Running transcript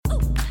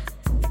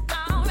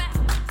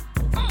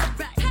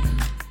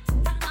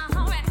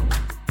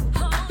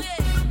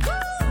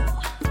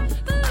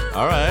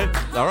All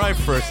right,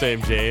 first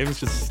name James,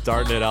 just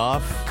starting it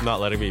off,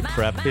 not letting me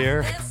prep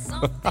here.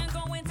 All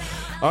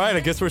right, I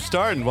guess we're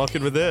starting.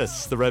 Welcome to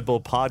this, the Red Bull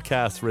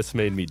Podcast, Risk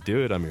Made Me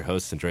Do It. I'm your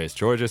host, Andreas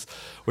Georges.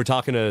 We're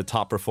talking to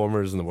top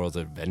performers in the worlds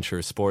of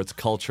adventure, sports,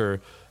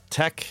 culture,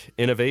 tech,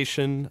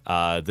 innovation.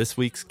 This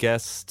week's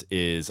guest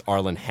is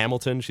Arlan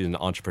Hamilton. She's an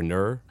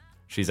entrepreneur.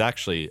 She's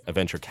actually a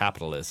venture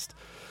capitalist.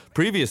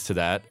 Previous to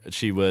that,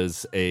 she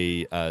was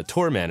a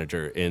tour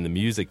manager in the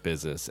music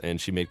business, and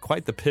she made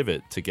quite the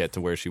pivot to get to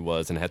where she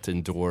was and had to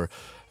endure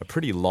a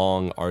pretty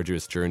long,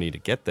 arduous journey to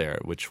get there,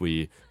 which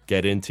we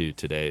get into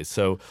today.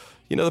 So,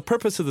 you know, the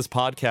purpose of this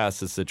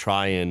podcast is to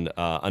try and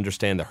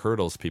understand the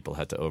hurdles people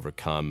had to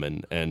overcome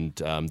and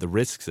the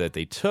risks that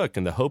they took.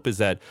 And the hope is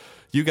that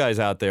you guys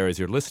out there, as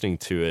you're listening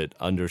to it,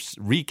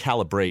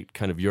 recalibrate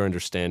kind of your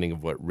understanding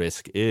of what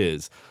risk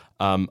is.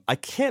 I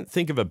can't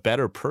think of a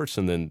better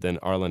person than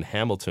Arlan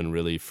Hamilton,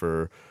 really,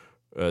 for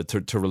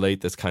to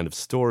relate this kind of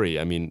story.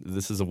 I mean,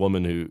 this is a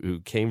woman who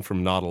came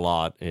from not a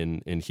lot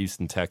in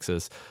Houston,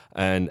 Texas,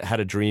 and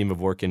had a dream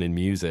of working in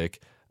music,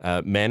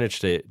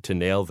 managed to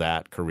nail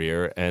that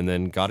career, and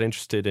then got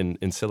interested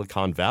in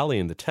Silicon Valley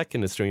in the tech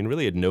industry, and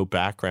really had no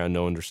background,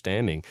 no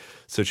understanding.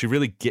 So she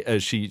really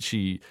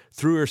she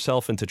threw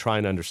herself into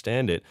trying to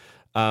understand it.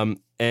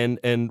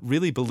 And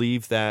really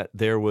believed that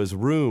there was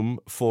room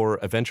for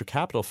a venture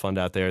capital fund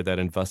out there that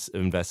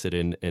invested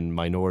in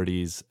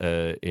minorities,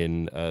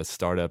 in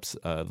startups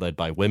led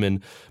by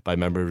women, by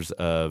members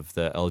of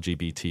the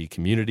LGBT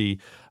community,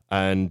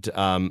 and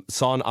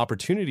saw an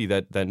opportunity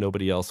that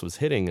nobody else was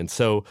hitting. And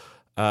so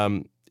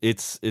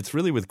it's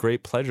really with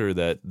great pleasure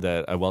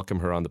that I welcome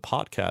her on the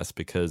podcast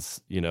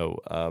because, you know,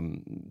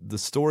 the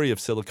story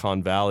of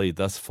Silicon Valley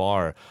thus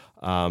far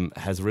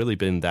has really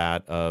been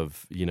that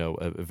of, you know,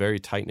 a very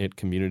tight-knit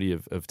community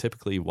of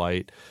typically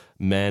white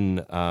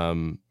men,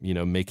 you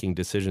know, making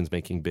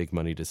big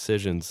money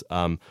decisions.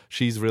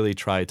 She's really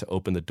tried to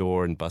open the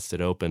door and bust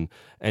it open.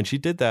 And she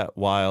did that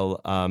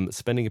while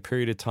spending a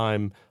period of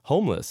time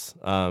homeless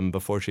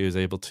before she was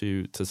able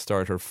to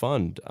start her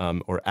fund,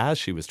 or as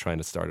she was trying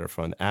to start her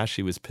fund, as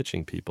she was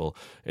pitching people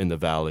in the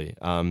Valley.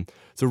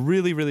 It's a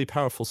really, really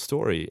powerful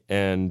story,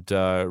 and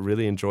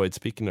really enjoyed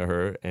speaking to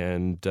her.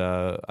 And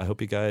I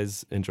hope you guys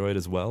enjoy it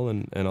as well,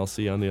 and I'll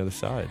see you on the other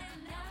side.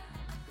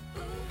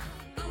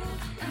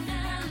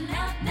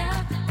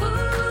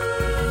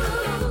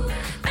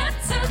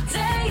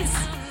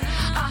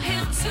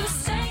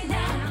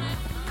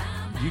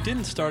 You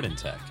didn't start in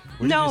tech.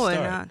 No,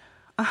 not.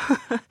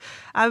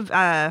 I've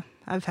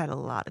had a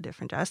lot of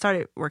different jobs. I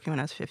started working when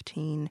I was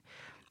 15.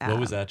 What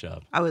was that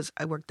job?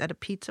 I worked at a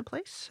pizza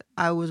place.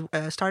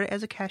 I started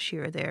as a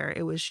cashier there.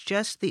 It was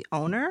just the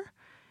owner,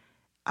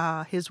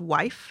 his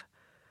wife,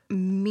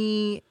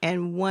 me,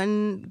 and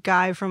one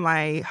guy from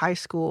my high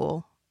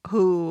school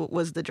who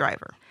was the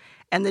driver.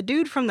 And the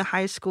dude from the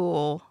high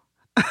school,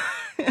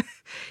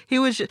 he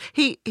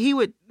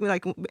would,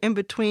 like, in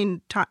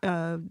between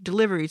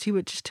deliveries, he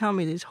would just tell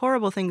me these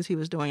horrible things he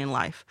was doing in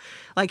life.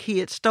 Like he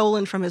had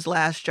stolen from his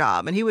last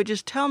job. And he would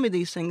just tell me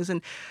these things.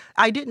 And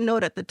I didn't know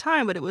it at the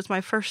time, but it was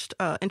my first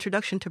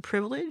introduction to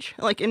privilege,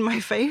 like in my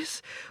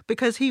face,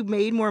 because he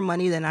made more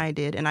money than I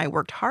did and I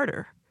worked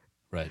harder.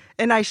 Right.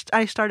 And I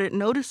started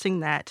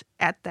noticing that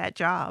at that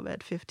job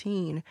at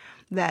 15,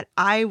 that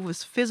I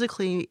was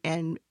physically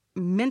and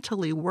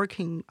mentally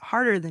working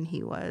harder than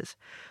he was,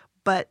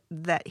 but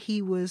that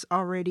he was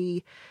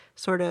already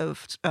sort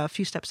of a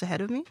few steps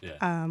ahead of me.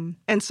 Yeah.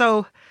 And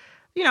so,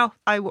 you know,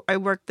 I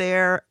worked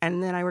there,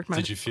 and then I worked my...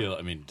 Did you feel,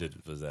 I mean,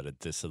 was that a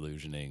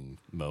disillusioning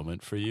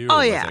moment for you? Oh,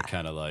 or yeah. Was it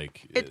kind of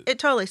like... It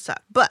totally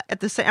sucked. But at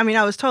the same... I mean,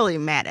 I was totally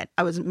mad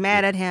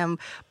at him.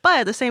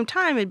 But at the same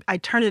time, I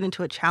turned it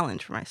into a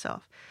challenge for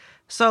myself.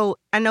 So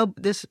I know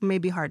this may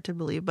be hard to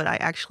believe, but I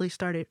actually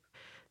started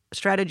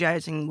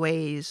strategizing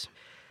ways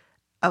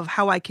of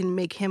how I can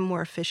make him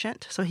more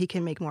efficient so he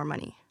can make more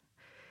money.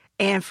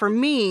 And for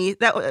me,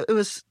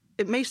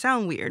 it may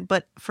sound weird,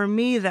 but for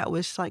me, that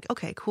was like,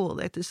 okay, cool,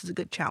 this is a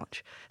good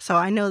challenge. So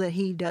I know that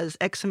he does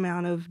X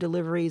amount of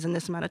deliveries in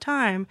this amount of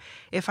time.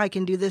 If I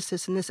can do this,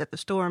 and this at the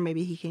store,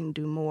 maybe he can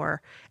do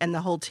more, and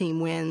the whole team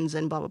wins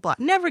and blah, blah, blah.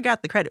 Never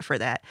got the credit for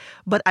that,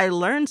 but I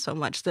learned so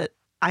much that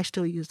I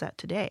still use that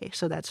today,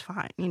 so that's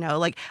fine. You know,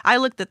 like I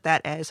looked at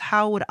that as,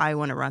 how would I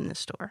want to run this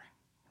store,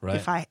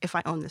 right? If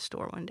I own this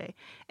store one day?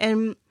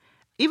 And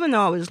even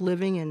though I was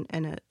living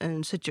in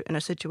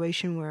a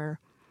situation where,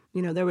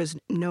 you know, there was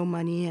no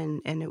money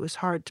and it was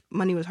hard,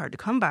 money was hard to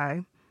come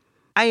by,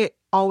 I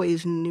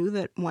always knew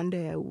that one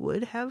day I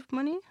would have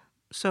money.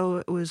 So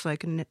it was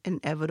like an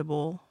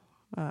inevitable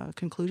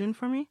conclusion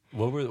for me.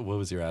 What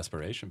was your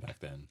aspiration back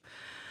then?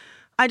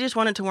 I just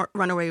wanted to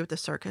run away with the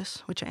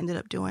circus, which I ended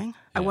up doing.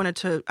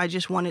 Yeah. I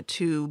just wanted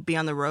to be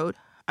on the road.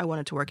 I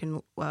wanted to work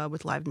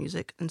with live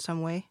music in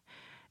some way.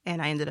 And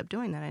I ended up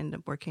doing that. I ended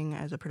up working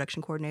as a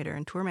production coordinator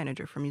and tour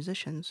manager for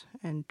musicians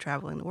and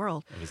traveling the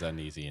world. Was that an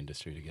easy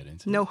industry to get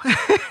into? No,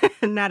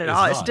 not at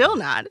all. It's still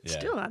not. It's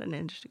still not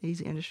an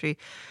easy industry.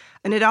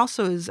 And it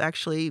also is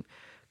actually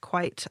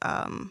quite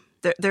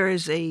there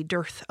is a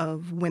dearth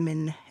of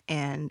women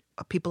and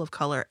people of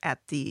color at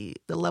the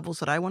levels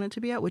that I wanted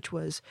to be at, which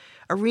was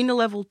arena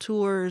level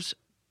tours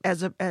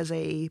as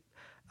a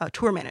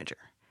tour manager.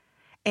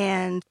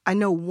 And I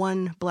know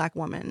one Black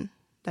woman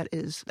that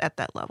is at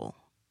that level.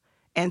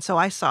 And so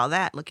I saw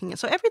that looking at,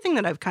 so everything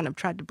that I've kind of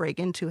tried to break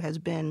into has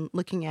been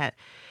looking at,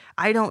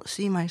 I don't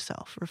see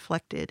myself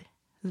reflected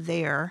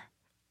there.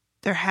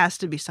 There has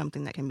to be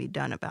something that can be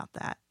done about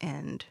that.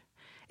 And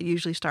it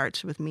usually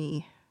starts with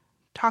me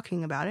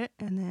talking about it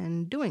and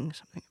then doing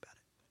something about it.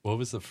 What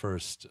was the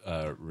first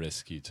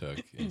risk you took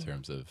in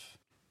terms of,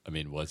 I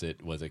mean, was it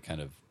kind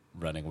of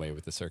running away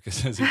with the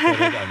circus, as you put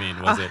it? I mean,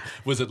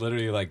 was it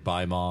literally like,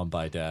 bye mom,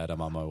 bye dad,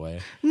 I'm on my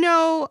way?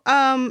 No,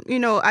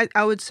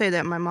 I would say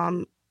that my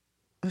mom,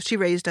 she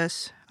raised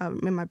us,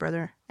 me and my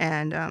brother,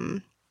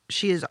 and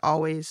she has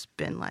always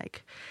been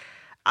like,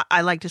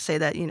 I like to say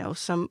that,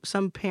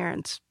 some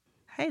parents,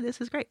 hey,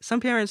 this is great. Some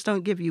parents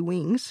don't give you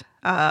wings.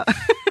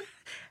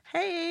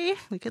 Hey,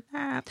 look at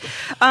that.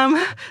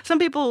 Some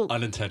people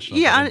unintentional.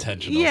 Yeah,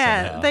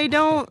 somehow.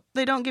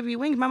 They don't give you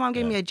wings. My mom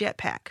gave me a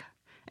jetpack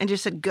and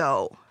just said,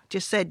 go.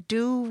 Just said,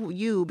 do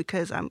you,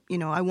 because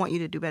I want you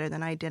to do better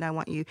than I did.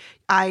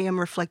 I am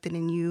reflected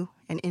in you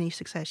and any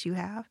success you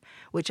have,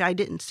 which I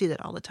didn't see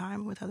that all the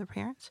time with other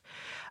parents.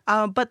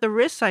 But the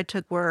risks I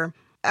took were,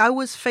 I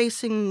was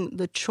facing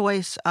the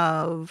choice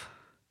of,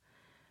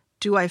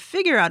 do I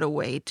figure out a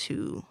way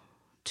to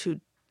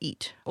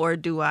eat, or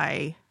do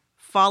I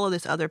follow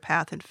this other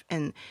path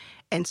and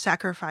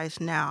sacrifice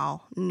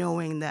now,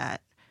 knowing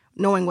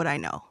what I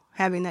know,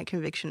 having that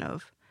conviction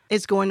of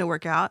it's going to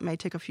work out. It may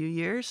take a few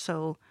years,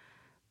 so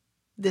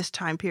this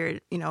time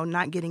period,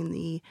 not getting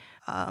the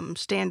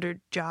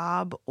standard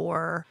job,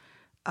 or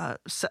I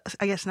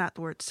guess not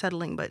the word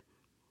settling, but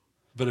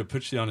it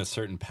puts you on a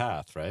certain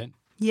path, right?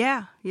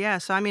 Yeah.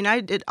 So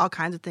I did all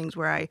kinds of things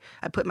where I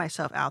put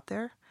myself out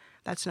there.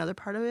 That's another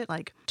part of it.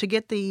 Like, to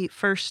get the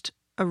first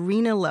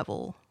arena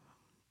level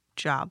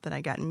job that I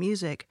got in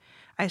music,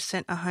 I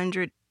sent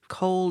 100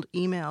 cold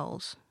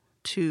emails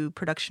to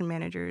production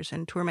managers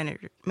and tour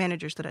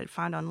managers that I'd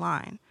find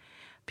online,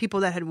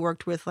 people that had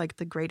worked with like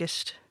the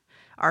greatest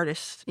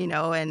artists,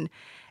 and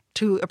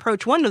to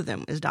approach one of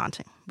them is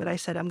daunting. But I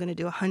said, I'm going to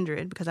do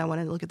 100 because I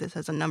wanted to look at this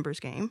as a numbers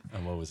game.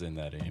 And what was in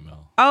that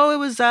email? Oh, it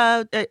was,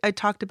 I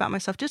talked about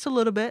myself just a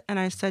little bit. And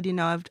I said,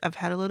 I've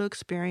had a little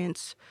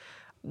experience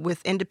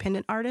with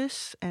independent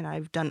artists, and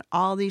I've done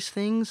all these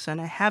things, and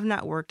I have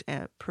not worked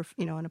in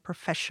a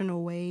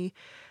professional way,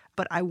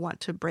 but I want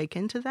to break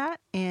into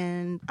that,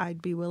 and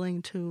I'd be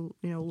willing to,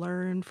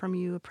 learn from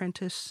you,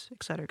 apprentice,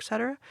 et cetera, et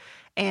cetera.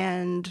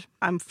 And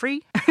I'm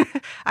free.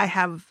 I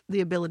have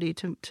the ability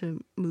to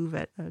move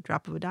at a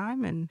drop of a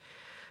dime, and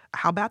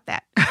how about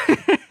that?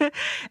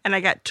 And I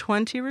got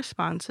 20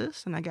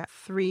 responses, and I got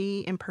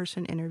 3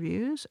 in-person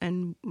interviews,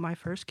 and my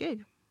first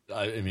gig.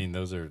 I mean,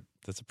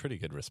 that's a pretty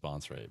good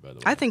response rate, by the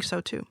way. I think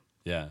so too.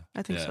 Yeah,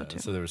 I think so too.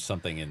 So there was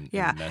something in the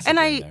messaging and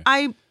there.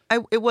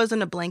 it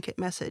wasn't a blanket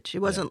message. It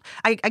wasn't.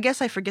 Yeah. I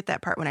guess I forget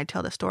that part when I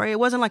tell the story. It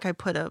wasn't like I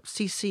put a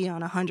CC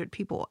on 100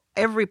 people.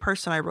 Every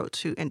person I wrote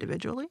to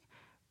individually,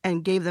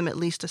 and gave them at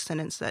least a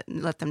sentence that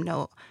let them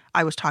know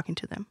I was talking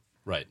to them.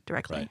 Right.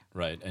 Directly.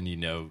 Right. And you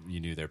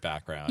knew their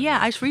background. Yeah,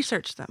 I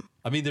researched them.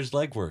 I mean, there's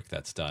legwork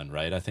that's done,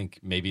 right? I think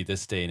maybe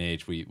this day and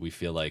age we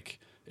feel like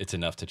it's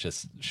enough to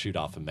just shoot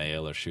off a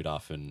mail or shoot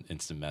off an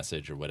instant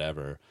message or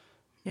whatever.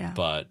 Yeah.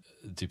 But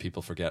do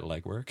people forget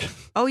legwork?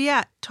 Oh,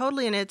 yeah,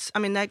 totally. And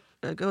that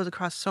goes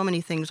across so many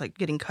things, like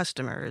getting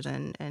customers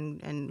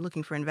and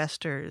looking for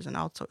investors and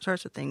all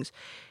sorts of things.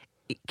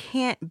 It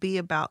can't be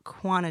about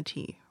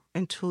quantity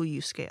until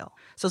you scale.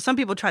 So some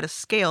people try to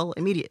scale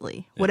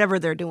immediately, whatever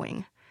they're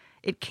doing.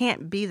 It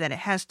can't be that. It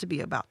has to be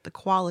about the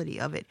quality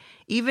of it.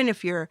 Even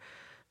if you're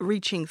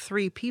reaching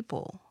 3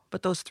 people,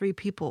 but those 3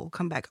 people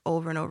come back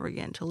over and over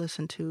again to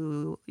listen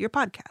to your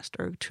podcast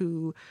or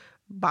to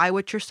buy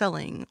what you're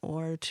selling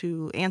or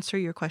to answer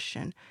your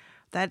question,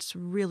 that's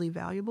really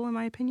valuable in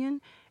my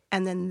opinion.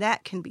 And then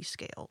that can be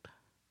scaled.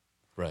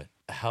 Right.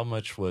 How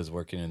much was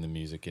working in the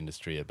music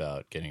industry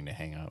about getting to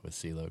hang out with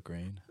CeeLo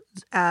Green?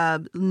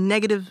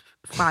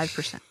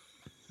 -5%.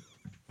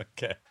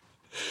 Okay.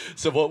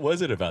 So what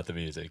was it about the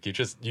music? You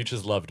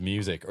just loved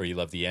music, or you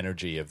loved the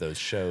energy of those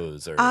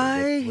shows, or what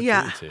drew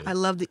you to? I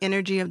love the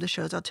energy of the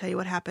shows. I'll tell you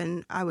what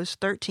happened. I was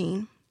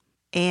 13,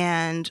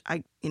 and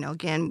I,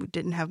 again,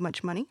 didn't have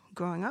much money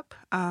growing up.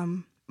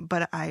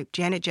 But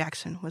Janet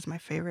Jackson was my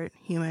favorite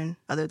human,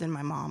 other than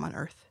my mom, on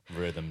earth.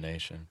 Rhythm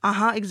Nation.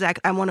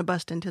 Exactly. I want to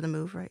bust into the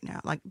move right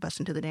now, like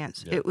bust into the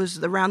dance. Yep. It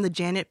was around the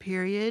Janet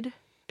period,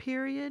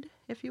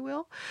 if you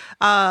will,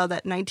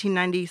 that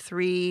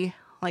 1993.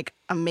 Like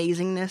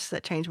amazingness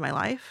that changed my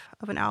life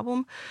of an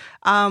album.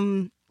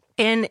 And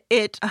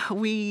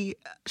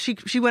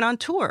she went on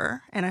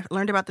tour, and I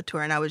learned about the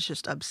tour, and I was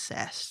just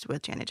obsessed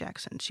with Janet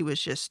Jackson. She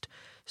was just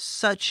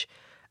such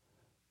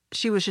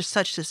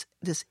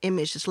this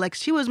image, like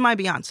she was my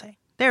Beyonce.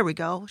 There we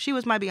go. She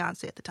was my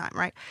Beyonce at the time,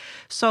 right?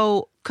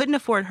 So couldn't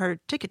afford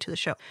her ticket to the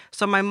show.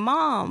 So my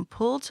mom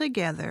pulled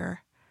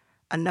together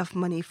enough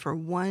money for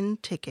one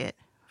ticket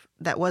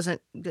that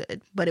wasn't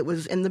good, but it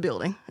was in the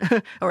building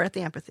or at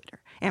the amphitheater.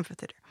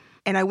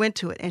 And I went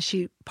to it, and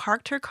she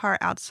parked her car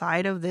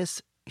outside of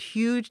this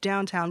huge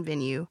downtown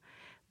venue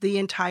the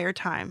entire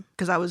time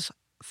because I was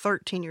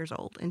 13 years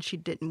old, and she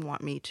didn't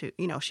want me to,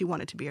 she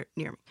wanted to be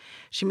near me.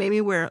 She made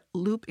me wear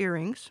loop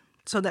earrings,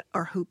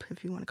 or hoop,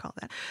 if you want to call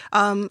it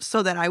that,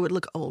 so that I would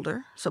look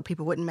older, so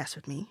people wouldn't mess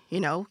with me,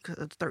 because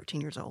I was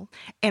 13 years old.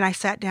 And I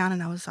sat down,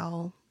 and I was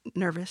all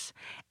nervous.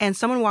 And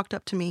someone walked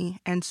up to me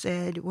and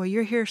said, well,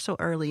 you're here so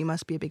early, you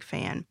must be a big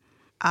fan.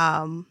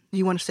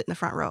 You want to sit in the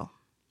front row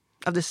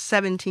of this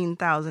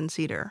 17,000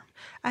 seater?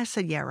 I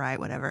said, yeah, right,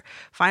 whatever.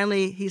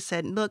 Finally, he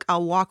said, look,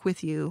 I'll walk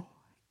with you.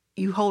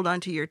 You hold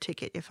on to your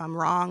ticket. If I'm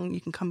wrong, you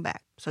can come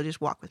back. So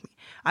just walk with me.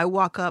 I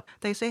walk up.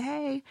 They say,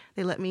 hey.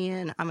 They let me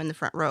in. I'm in the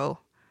front row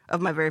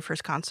of my very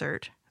first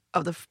concert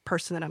of the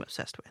person that I'm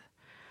obsessed with.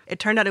 It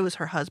turned out it was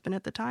her husband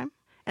at the time,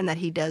 and that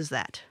he does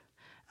that.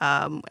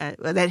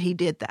 That he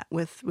did that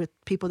with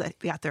people that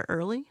got there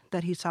early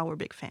that he saw were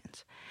big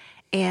fans.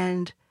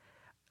 And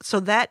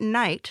so that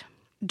night,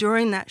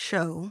 during that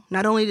show,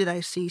 not only did I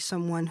see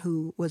someone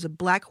who was a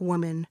Black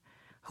woman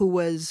who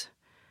was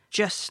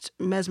just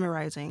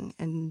mesmerizing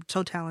and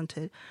so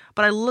talented,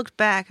 but I looked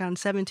back on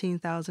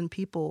 17,000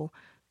 people,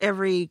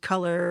 every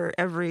color,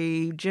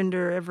 every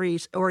gender, every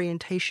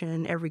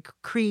orientation, every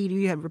creed.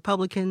 You had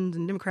Republicans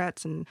and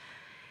Democrats and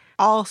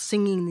all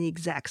singing the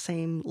exact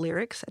same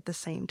lyrics at the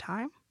same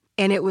time.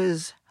 And it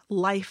was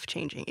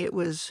life-changing.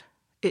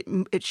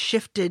 It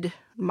shifted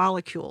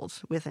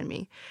molecules within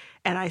me.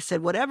 And I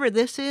said, whatever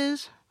this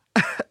is,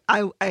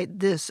 I'm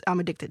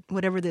addicted.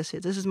 Whatever this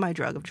is my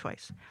drug of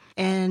choice.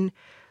 And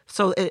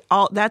so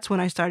that's when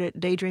I started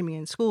daydreaming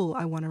in school.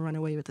 I want to run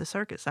away with the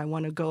circus. I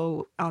want to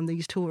go on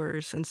these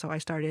tours. And so I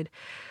started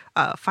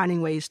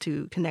finding ways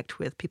to connect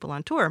with people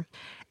on tour.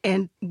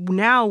 And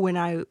now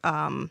when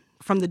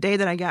from the day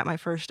that I got my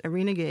first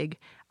arena gig,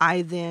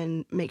 I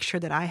then make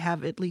sure that I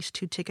have at least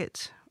 2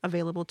 tickets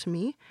available to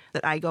me,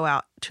 that I go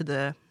out to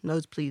the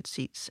nosebleed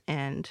seats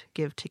and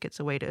give tickets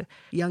away to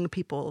young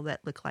people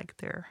that look like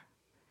they're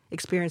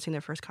experiencing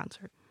their first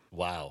concert.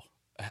 Wow.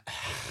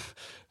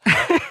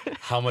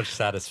 How much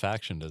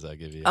satisfaction does that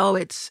give you? Oh,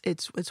 it's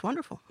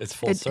wonderful. It's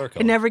full circle.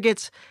 It never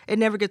gets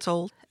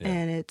old, Yeah.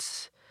 and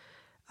it's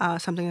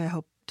something I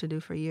hope to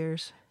do for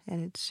years.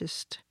 And it's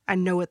just, I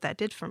know what that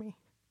did for me.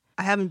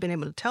 I haven't been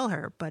able to tell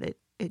her, but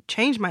it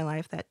changed my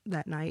life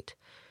that night.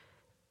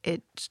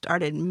 It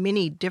started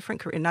many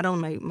different careers, not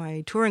only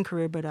my touring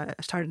career, but I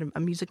started a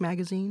music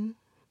magazine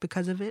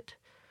because of it.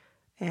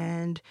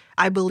 And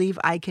I believe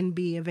I can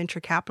be a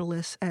venture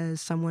capitalist as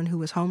someone who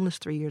was homeless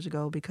 3 years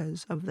ago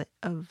because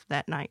of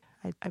that night,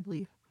 I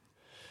believe.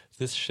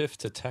 This shift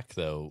to tech,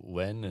 though,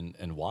 when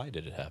and why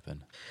did it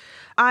happen?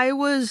 I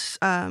was,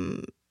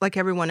 like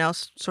everyone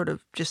else, sort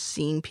of just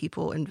seeing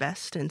people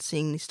invest and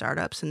seeing these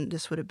startups, and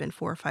this would have been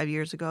 4 or 5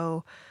 years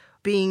ago,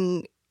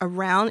 being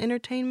around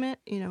entertainment,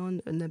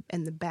 in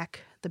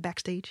the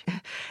backstage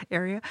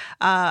area.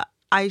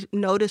 I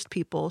noticed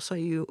people. So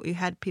you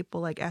had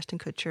people like Ashton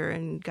Kutcher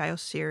and Guy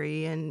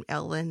Oseary and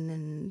Ellen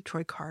and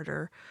Troy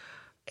Carter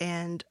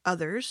and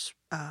others.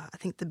 I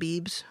think the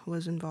Biebs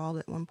was involved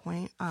at one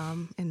point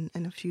in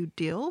a few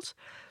deals.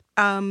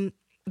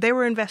 They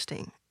were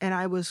investing, and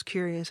I was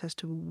curious as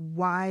to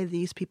why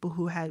these people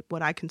who had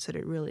what I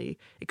considered really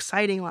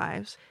exciting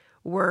lives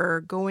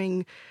were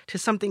going to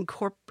something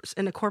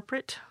in a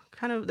corporate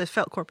kind of, that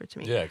felt corporate to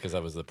me. Yeah, because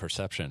that was the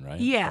perception, right?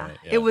 Yeah. Right.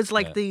 It was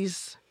like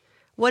these,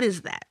 what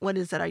is that? What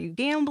is that? Are you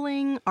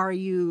gambling? Are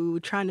you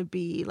trying to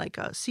be like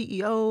a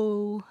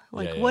CEO?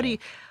 Like, what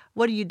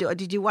do you do?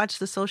 Did you watch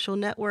The Social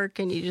Network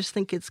and you just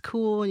think it's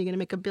cool and you're going to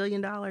make $1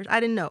 billion? I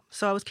didn't know.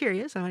 So I was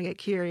curious. I'm going to get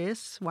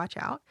curious, watch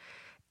out.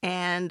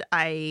 And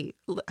I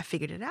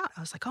figured it out.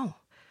 I was like, oh,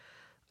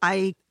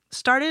 I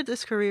started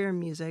this career in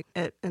music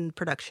and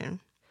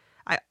production.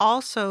 I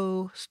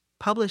also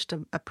published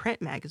a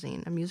print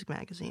magazine, a music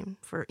magazine,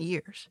 for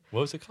years.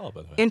 What was it called,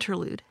 by the way?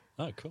 Interlude.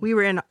 Oh, cool. We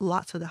were in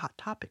lots of the Hot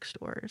Topic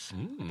stores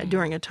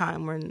during a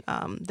time when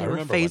they were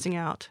phasing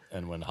out.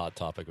 And when Hot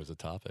Topic was a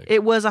topic.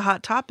 It was a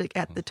hot topic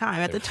at the time.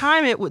 At the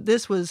time,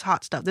 this was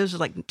hot stuff. This was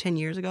like 10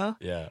 years ago.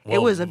 Yeah. Well,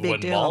 it was a big when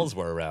deal. malls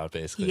were around,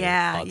 basically.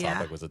 Yeah, Hot yeah.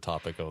 Topic was a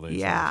topic only.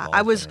 Yeah,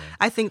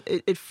 I think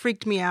it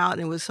freaked me out,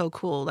 and it was so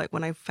cool. Like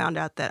when I found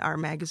out that our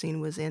magazine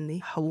was in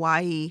the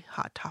Hawaii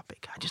Hot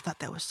Topic, I just thought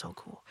that was so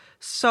cool.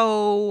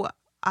 So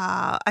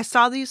I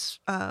saw these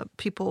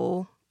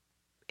people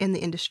in the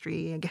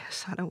industry, I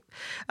guess,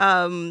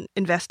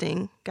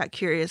 investing, got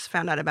curious,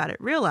 found out about it,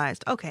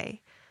 realized,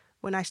 okay,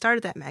 when I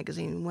started that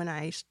magazine, when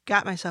I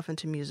got myself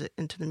into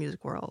the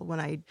music world, when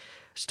I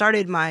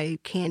started my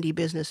candy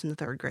business in the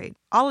 3rd grade,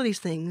 all of these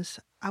things,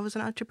 I was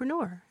an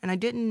entrepreneur. And I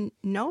didn't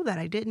know that.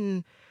 I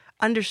didn't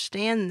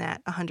understand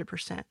that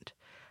 100%.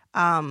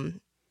 I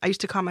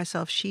used to call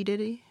myself She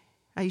Diddy.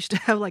 I used to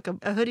have like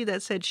a hoodie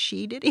that said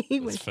She Diddy.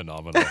 It's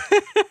phenomenal.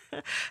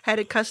 Had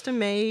it custom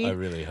made. I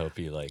really hope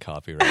you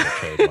copyright or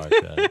trademark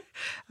that.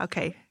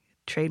 Okay.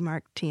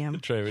 Trademark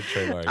TM. Trademark,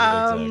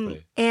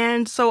 exactly.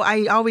 And so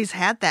I always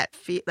had that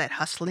that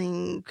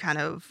hustling kind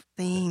of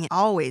thing,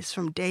 always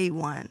from day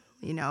one,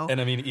 you know. And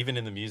I mean, even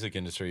in the music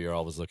industry, you're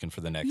always looking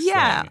for the next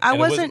Yeah, thing. I And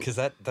wasn't because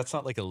that's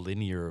not like a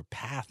linear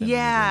path. In the yeah,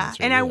 music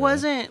industry and I either.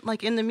 wasn't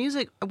like in the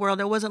music world.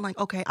 I wasn't like,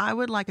 okay, I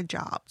would like a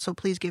job, so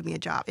please give me a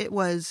job. It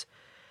was,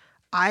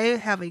 I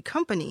have a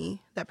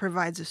company that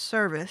provides a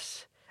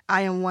service.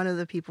 I am one of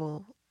the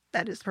people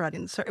that is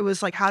providing the service. It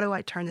was like, how do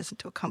I turn this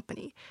into a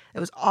company?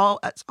 It's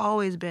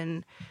always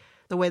been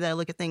the way that I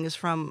look at things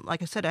from,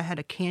 like I said, I had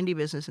a candy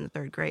business in the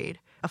 3rd grade,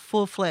 a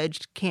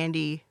full-fledged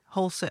candy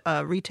wholesale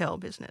retail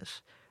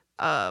business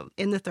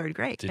in the 3rd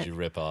grade. Did you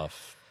rip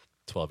off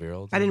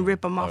 12-year-olds? I didn't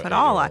rip them off Or at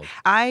all. 8-year-olds?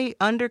 I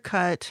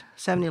undercut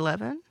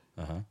 7-Eleven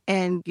Uh-huh.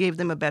 and gave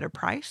them a better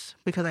price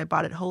because I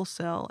bought it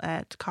wholesale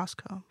at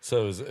Costco.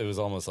 So it was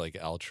almost like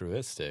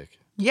altruistic.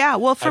 Yeah,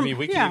 well, I mean,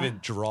 we can even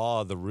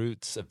draw the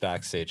roots of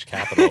Backstage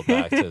Capital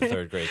back to the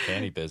 3rd grade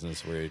candy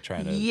business where you're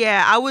trying to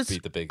I was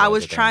beat the big I guys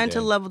was at the trying end to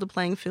game. level the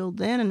playing field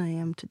then, and I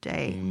am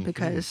today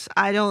because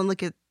I don't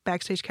look at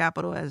Backstage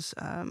Capital as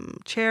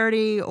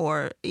charity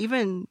or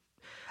even.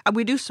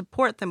 We do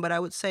support them, but I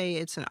would say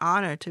it's an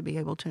honor to be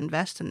able to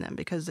invest in them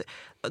because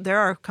there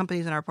are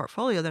companies in our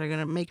portfolio that are going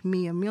to make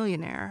me a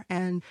millionaire,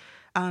 and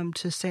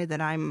to say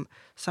that I'm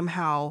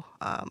somehow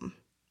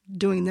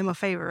doing them a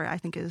favor, I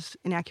think is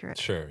inaccurate.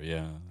 Sure,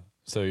 yeah.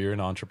 So you're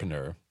an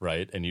entrepreneur,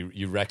 right? And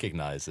you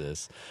recognize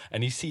this,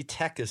 and you see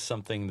tech as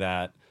something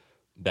that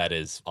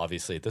is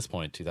obviously at this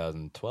point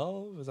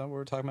 2012. Is that what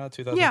we're talking about?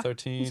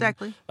 2013. Yeah,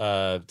 exactly.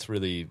 It's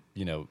really,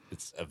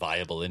 it's a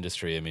viable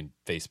industry. I mean,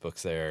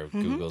 Facebook's there,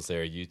 Google's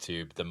there,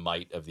 YouTube. The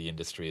might of the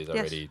industry has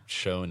already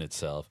shown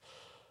itself.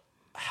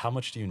 How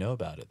much do you know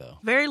about it, though?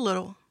 Very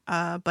little.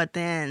 But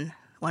then,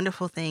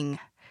 wonderful thing,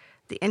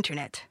 the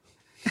internet.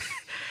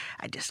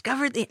 I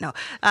discovered the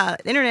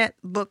internet,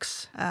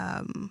 books.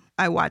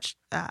 I watched.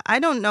 I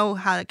don't know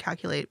how to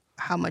calculate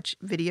how much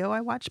video I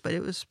watched, but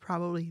it was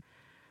probably,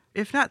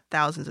 if not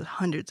thousands, of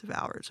hundreds of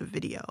hours of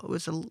video.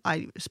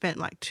 I spent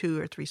like 2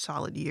 or 3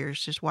 solid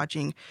years just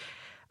watching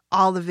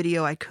all the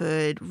video I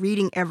could,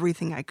 reading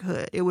everything I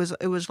could. It was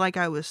like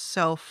it was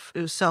self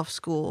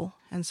school,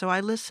 and so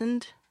I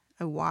listened,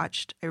 I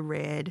watched, I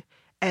read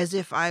as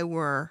if I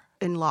were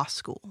in law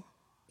school.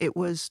 It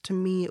was, to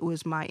me, it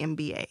was my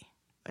MBA,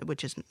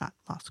 which is not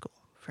law school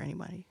for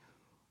anybody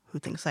who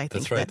thinks I think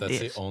That's right. that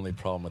That's it is. the only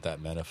problem with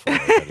that metaphor.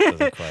 That it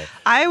doesn't quite.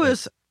 I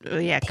was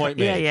Point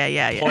made.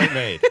 Yeah. Point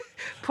made.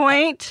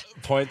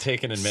 Point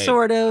taken and made.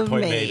 Sort of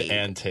Point made.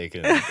 and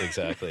taken.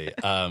 Exactly.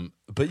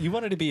 But you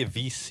wanted to be a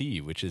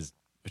VC, which is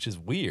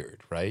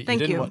weird, right?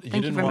 Thank you.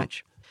 Thank you very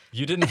much.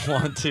 You didn't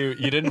want to.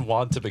 You didn't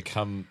want to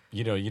become.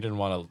 You didn't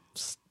want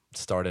to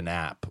start an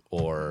app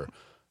or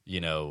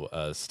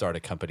start a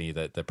company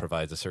that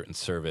provides a certain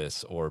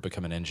service or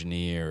become an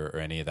engineer or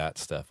any of that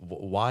stuff.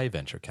 Why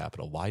venture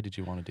capital? Why did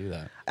you want to do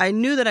that? I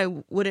knew that I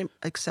wouldn't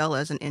excel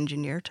as an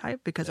engineer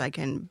type because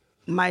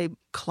the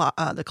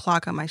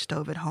clock on my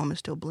stove at home is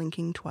still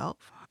blinking 12.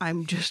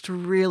 I'm just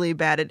really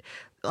bad at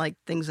like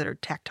things that are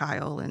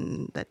tactile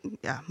and that,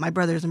 my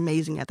brother is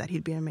amazing at that.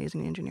 He'd be an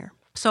amazing engineer.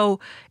 So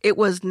it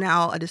was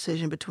now a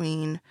decision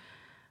between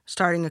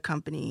starting a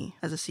company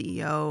as a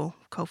CEO,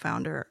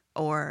 co-founder,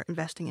 or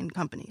investing in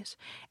companies.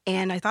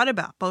 And I thought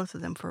about both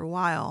of them for a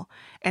while,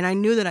 and I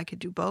knew that I could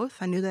do both.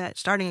 I knew that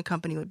starting a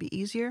company would be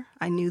easier.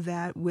 I knew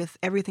that with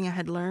everything I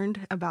had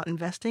learned about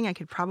investing, I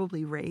could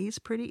probably raise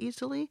pretty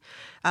easily,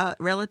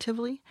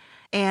 relatively.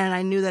 And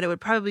I knew that it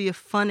would probably be a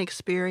fun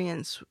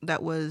experience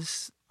that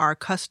was our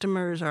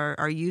customers,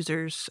 our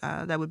users,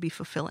 that would be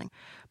fulfilling.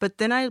 But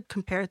then I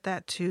compared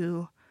that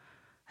to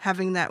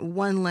having that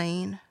one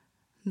lane,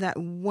 that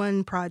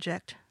one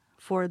project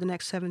for the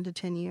next 7 to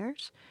 10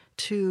 years,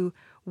 to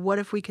what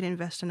if we could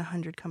invest in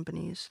 100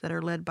 companies that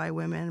are led by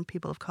women,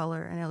 people of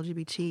color, and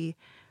LGBT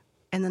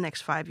in the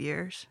next 5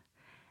 years?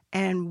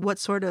 And what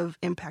sort of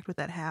impact would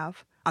that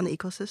have on the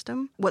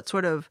ecosystem? What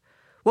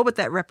would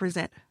that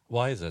represent?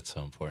 Why is that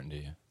so important to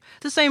you?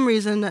 The same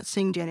reason that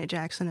seeing Janet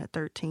Jackson at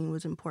 13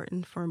 was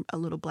important for a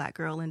little black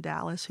girl in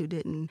Dallas who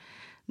didn't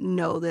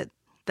know that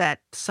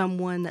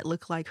someone that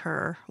looked like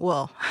her,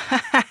 well,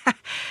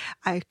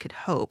 I could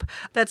hope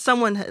that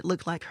someone that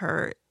looked like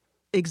her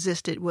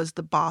existed, was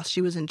the boss.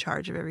 She was in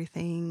charge of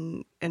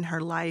everything in her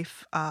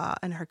life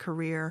and her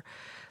career.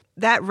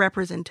 That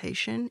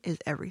representation is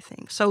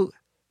everything. So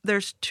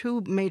there's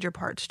 2 major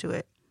parts to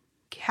it.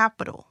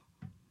 Capital.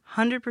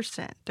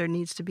 100%. There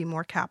needs to be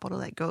more capital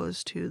that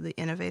goes to the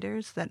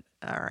innovators that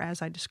are,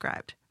 as I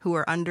described, who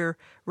are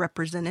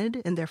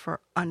underrepresented and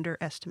therefore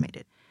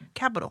underestimated.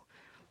 Capital.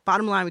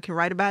 Bottom line, we can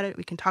write about it,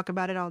 we can talk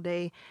about it all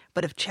day,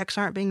 but if checks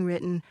aren't being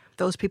written,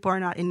 those people are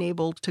not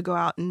enabled to go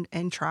out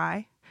and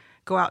try,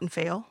 go out and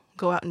fail,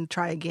 go out and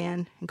try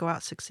again, and go out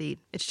and succeed.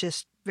 It's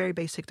just very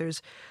basic.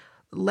 There's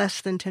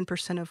less than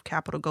 10% of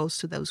capital goes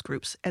to those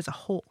groups as a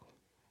whole.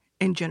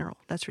 In general,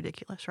 that's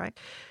ridiculous, right?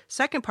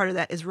 Second part of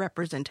that is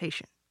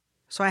representation.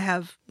 So I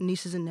have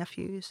nieces and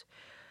nephews,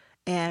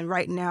 and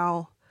right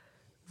now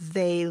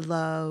They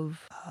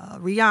love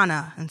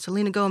Rihanna and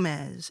Selena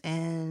Gomez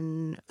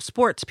and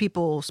sports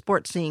people,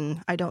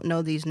 sportsing. I don't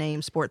know these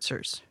names,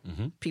 sportsers,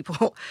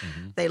 people.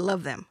 They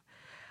love them.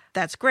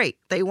 That's great.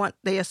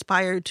 They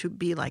aspire to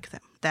be like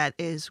them. That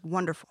is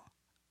wonderful.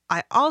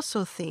 I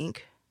also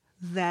think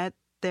that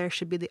there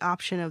should be the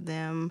option of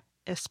them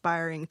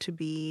aspiring to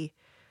be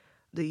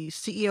the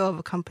CEO of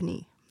a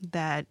company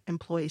that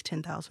employs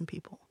 10,000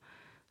 people,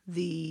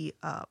 the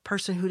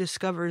person who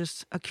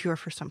discovers a cure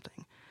for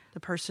something, the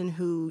person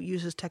who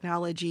uses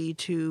technology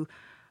to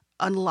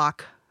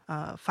unlock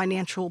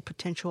financial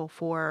potential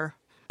for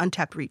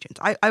untapped regions.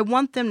 I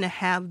want them to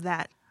have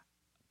that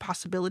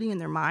possibility in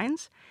their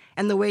minds.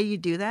 And the way you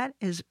do that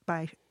is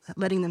by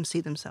letting them see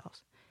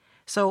themselves.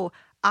 So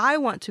I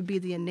want to be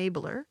the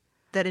enabler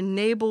that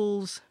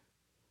enables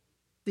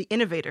the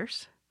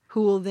innovators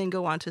who will then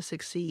go on to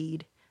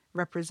succeed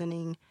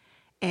representing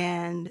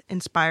and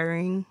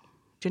inspiring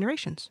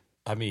generations.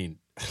 I mean,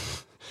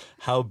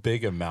 how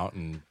big a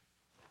mountain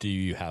do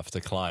you have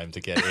to climb to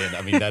get in?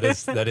 I mean, that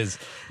is,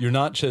 you're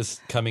not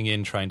just coming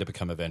in trying to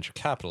become a venture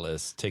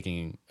capitalist,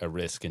 taking a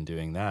risk and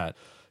doing that.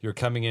 You're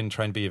coming in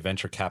trying to be a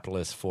venture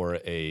capitalist for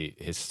a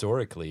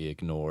historically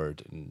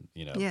ignored, and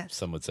Yes.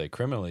 some would say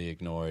criminally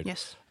ignored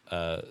Yes.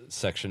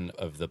 section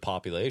of the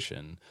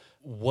population.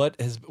 What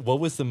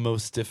was the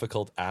most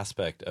difficult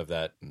aspect of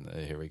that?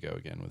 Here we go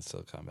again with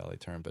Silicon Valley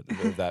term, but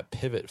of that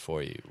pivot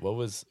for you? What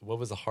was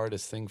the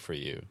hardest thing for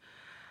you?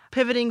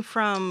 Pivoting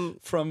from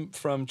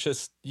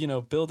just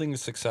building a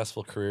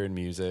successful career in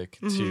music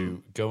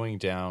to going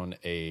down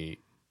a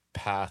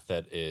path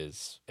that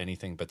is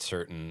anything but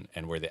certain,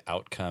 and where the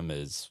outcome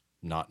is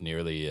not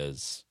nearly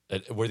as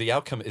where the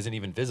outcome isn't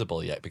even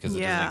visible yet because it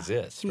doesn't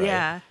exist, right?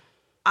 Yeah.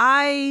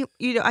 I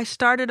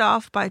started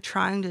off by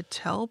trying to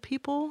tell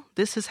people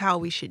this is how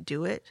we should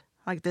do it.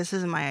 Like, this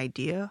is my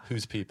idea.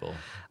 Who's people?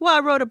 Well,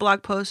 I wrote a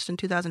blog post in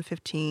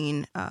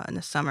 2015 in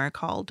the summer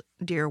called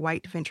Dear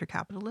White Venture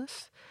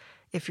Capitalists.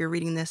 If you're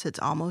reading this, it's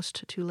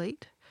almost too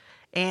late.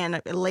 And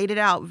I laid it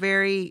out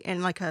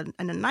in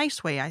a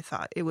nice way, I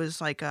thought. It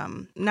was like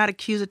not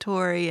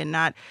accusatory and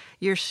not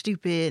you're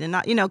stupid and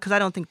not, because I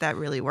don't think that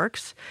really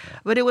works. Yeah.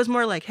 But it was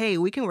more like, hey,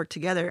 we can work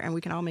together and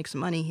we can all make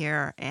some money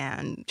here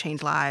and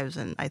change lives.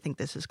 And I think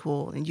this is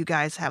cool. And you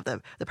guys have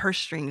the purse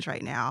strings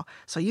right now.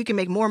 So you can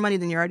make more money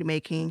than you're already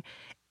making.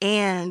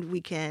 And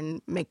we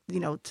can make,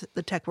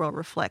 the tech world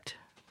reflect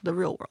the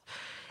real world.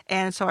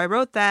 And so I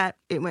wrote that.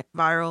 It went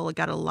viral. It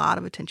got a lot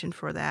of attention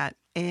for that.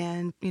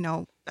 And,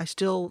 I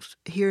still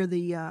hear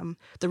the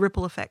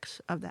ripple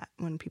effects of that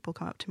when people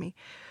come up to me.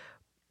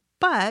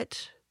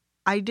 But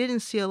I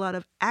didn't see a lot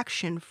of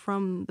action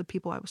from the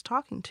people I was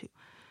talking to,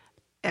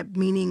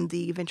 meaning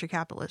the venture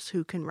capitalists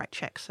who can write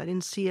checks. I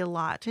didn't see a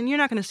lot. And you're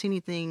not going to see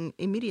anything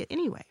immediate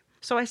anyway.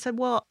 So I said,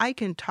 well, I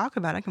can talk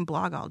about it. I can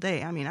blog all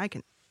day. I mean, I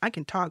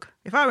can talk.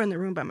 If I were in the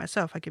room by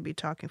myself, I could be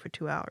talking for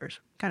 2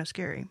 hours. Kind of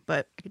scary,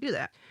 but I could do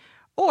that.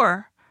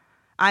 Or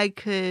I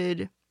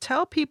could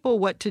tell people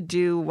what to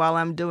do while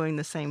I'm doing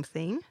the same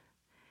thing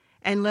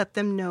and let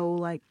them know,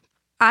 like,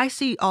 I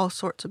see all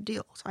sorts of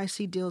deals. I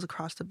see deals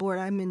across the board.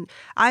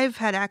 I've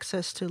had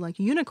access to like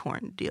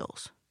unicorn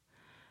deals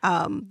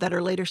that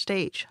are later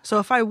stage. So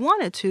if I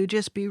wanted to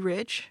just be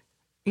rich,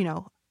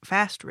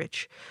 fast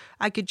rich,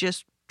 I could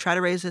just try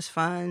to raise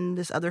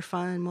this other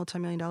fund,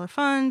 multi-million-dollar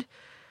fund,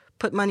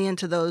 put money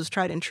into those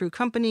tried and true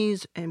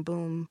companies, and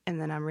boom,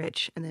 and then I'm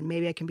rich. And then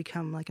maybe I can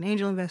become like an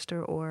angel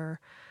investor or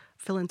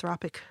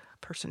philanthropic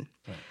person.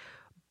 Right.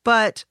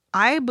 But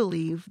I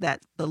believe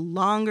that the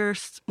longer,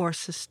 more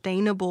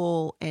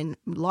sustainable and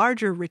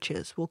larger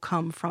riches will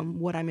come from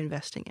what I'm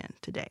investing in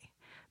today,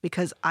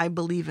 because I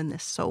believe in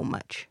this so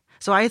much.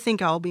 So I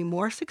think I'll be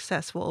more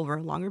successful over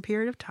a longer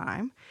period of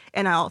time,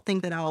 and I'll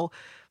think that I'll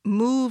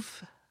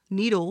move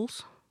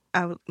needles,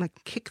 I would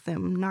like kick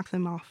them, knock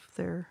them off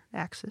their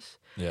axis,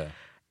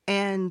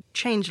 and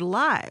change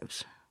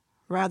lives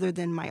rather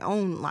than my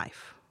own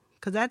life,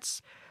 because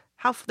that's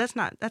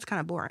kind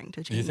of boring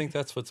to change. Do you think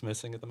that's what's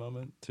missing at the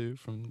moment too,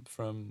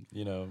 from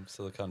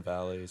Silicon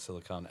Valley,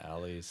 Silicon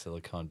Alley,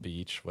 Silicon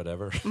Beach,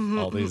 whatever,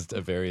 all these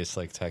various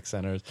like tech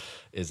centers?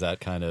 Is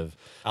that kind of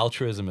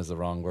altruism is the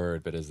wrong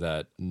word, but is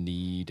that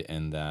need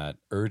and that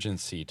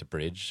urgency to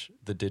bridge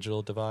the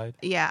digital divide?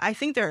 Yeah, I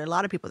think there are a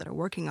lot of people that are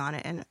working on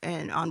it,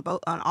 and on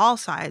all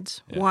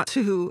sides want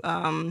to,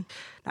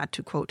 not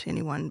to quote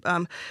anyone,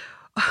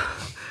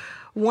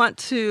 want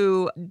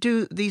to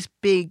do these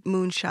big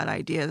moonshot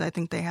ideas. I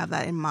think they have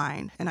that in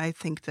mind. And I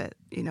think that,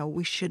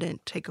 we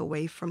shouldn't take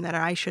away from that,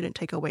 or I shouldn't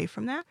take away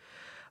from that.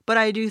 But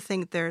I do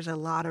think there's a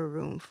lot of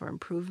room for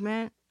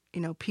improvement.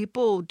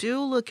 People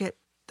do look at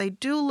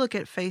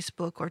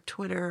Facebook or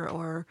Twitter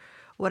or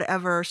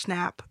whatever,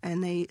 Snap,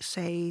 and they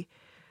say,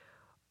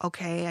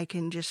 okay, I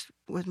can just,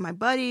 with my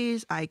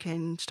buddies, I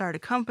can start a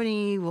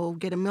company. We'll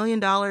get $1 million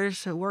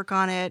to work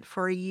on it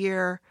for a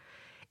year.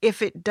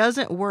 If it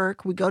doesn't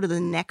work, we go to the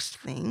next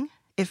thing.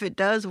 If it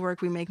does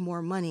work, we make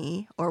more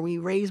money, or we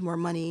raise more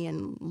money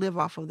and live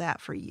off of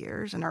that for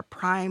years in our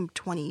prime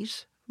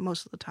 20s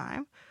most of the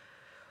time.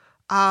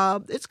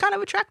 It's kind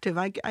of attractive.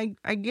 I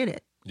get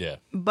it. Yeah.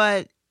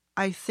 But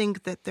I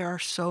think that there are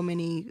so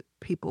many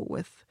people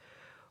with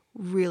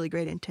really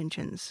great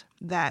intentions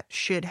that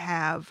should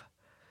have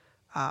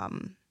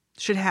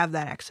that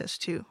access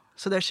too.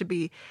 So there should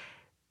be,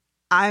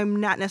 I'm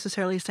not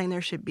necessarily saying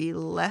there should be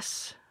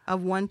less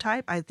of one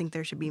type. I think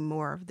there should be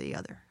more of the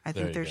other. I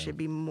think there should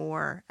be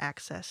more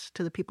access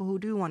to the people who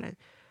do want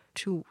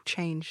to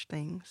change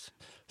things.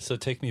 So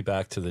take me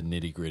back to the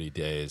nitty-gritty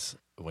days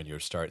when you were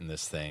starting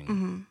this thing.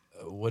 Mm-hmm.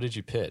 What did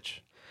you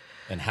pitch?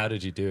 And how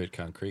did you do it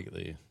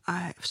concretely?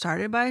 I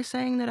started by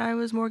saying that I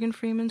was Morgan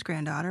Freeman's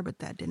granddaughter, but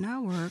that did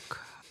not work.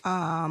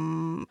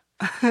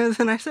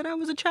 Then I said I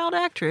was a child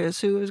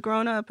actress who was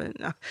grown up,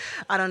 and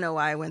I don't know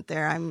why I went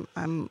there.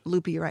 I'm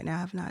loopy right now. I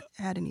have not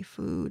had any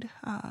food.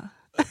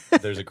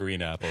 There's a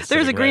green apple.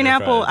 There's a green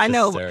apple. I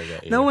know.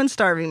 No one's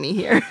starving me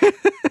here.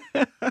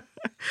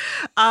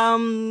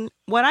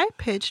 What I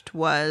pitched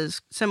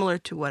was similar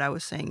to what I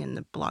was saying in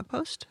the blog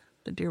post,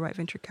 the Dear White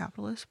Venture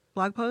Capitalist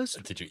blog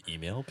post. Did you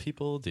email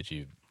people? Did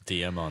you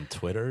DM on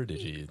Twitter?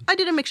 I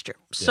did a mixture.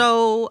 Yeah.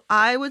 So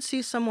I would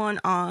see someone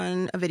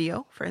on a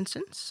video, for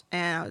instance,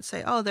 and I would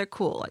say, oh, they're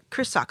cool. Like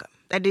Chris Sacca.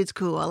 That dude's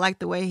cool. I like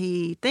the way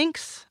he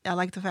thinks. I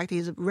like the fact that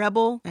he's a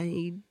rebel and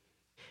he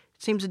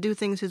seems to do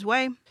things his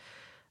way.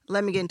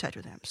 Let me get in touch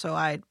with him. So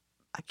I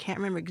can't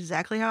remember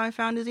exactly how I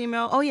found his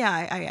email. Oh, yeah,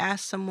 I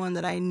asked someone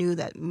that I knew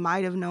that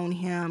might have known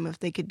him if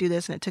they could do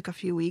this, and it took a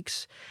few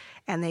weeks,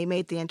 and they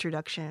made the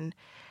introduction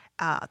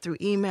through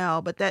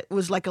email, but that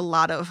was like a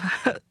lot of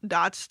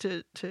dots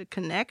to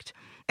connect.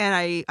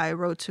 And I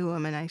wrote to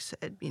him and I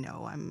said,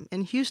 I'm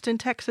in Houston,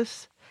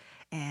 Texas,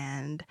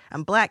 and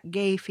I'm Black,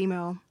 gay,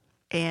 female,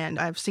 and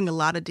I've seen a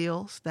lot of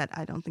deals that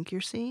I don't think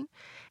you're seeing,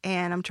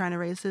 and I'm trying to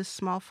raise this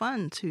small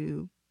fund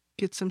to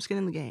get some skin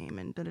in the game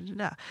and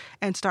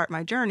and start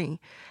my journey,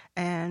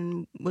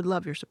 and would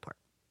love your support.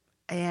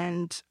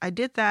 And I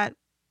did that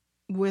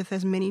with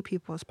as many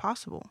people as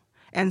possible,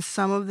 and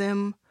some of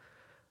them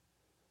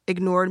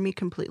ignored me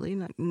completely,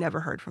 like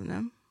never heard from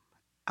them.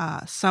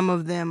 Some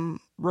of them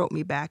wrote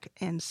me back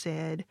and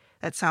said,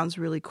 that sounds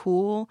really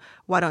cool.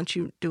 Why don't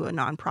you do a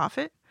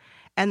nonprofit?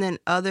 And then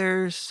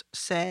others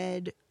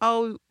said,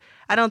 oh,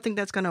 I don't think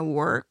that's going to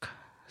work.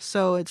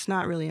 So it's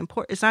not really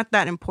important. It's not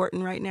that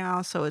important right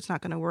now. So it's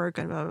not going to work.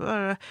 And blah,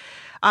 blah,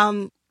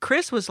 blah.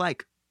 Chris was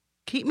like,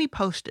 keep me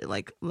posted.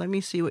 Like, let me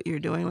see what you're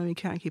doing. Let me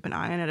kind of keep an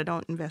eye on it. I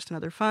don't invest in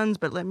other funds,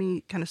 but let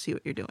me kind of see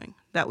what you're doing.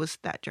 That was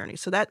that journey.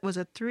 So that was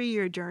a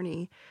 3-year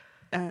journey.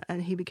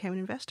 And he became an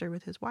investor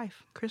with his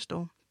wife,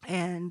 Crystal,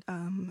 and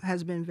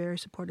has been very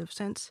supportive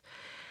since.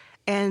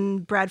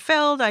 And Brad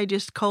Feld, I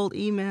just cold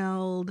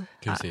emailed.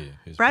 Who's he?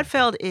 Brad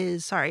Feld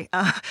is, sorry,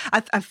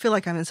 I feel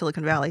like I'm in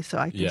Silicon Valley, so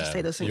I can just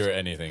say those things. You're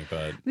anything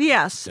but.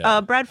 Yes.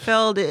 Yeah. Brad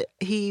Feld,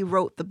 he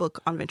wrote the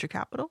book on venture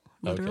capital,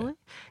 literally.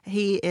 Okay.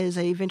 He is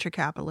a venture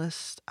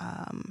capitalist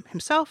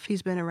himself.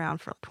 He's been around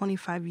for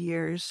 25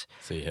 years.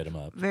 So you hit him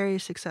up. Very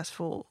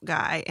successful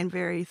guy and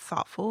very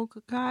thoughtful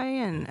guy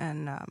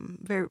and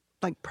very,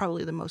 like,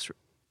 probably the most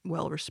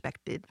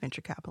well-respected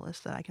venture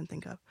capitalist that I can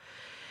think of.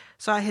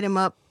 So I hit him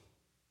up.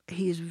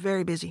 He's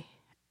very busy.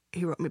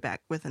 He wrote me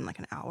back within like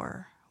an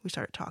hour. We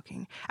started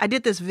talking. I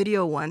did this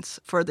video once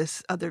for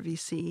this other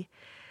VC.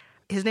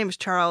 His name is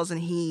Charles,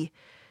 and he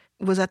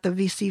was at the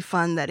VC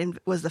fund that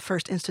was the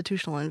first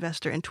institutional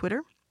investor in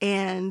Twitter.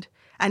 And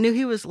I knew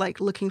he was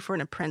like looking for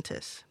an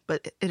apprentice,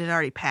 but it had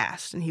already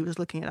passed, and he was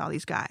looking at all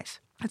these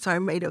guys. And so I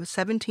made a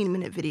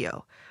 17-minute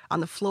video on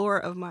the floor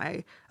of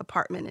my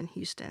apartment in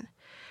Houston.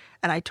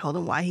 And I told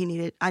him why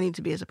I needed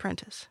to be his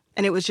apprentice.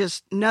 And it was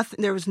just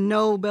nothing. There was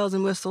no bells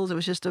and whistles. It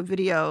was just a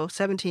video,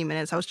 17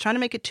 minutes. I was trying to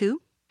make it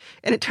 2,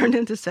 and it turned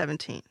into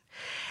 17.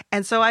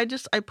 And so I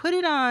put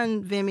it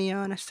on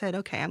Vimeo, and I said,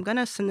 okay, I'm going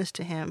to send this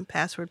to him,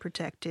 password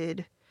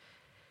protected.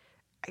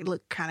 I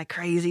look kind of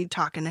crazy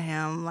talking to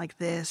him like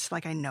this,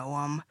 like I know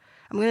him.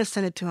 I'm going to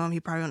send it to him. He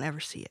probably won't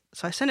ever see it.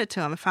 So I sent it to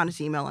him. I found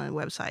his email on a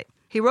website.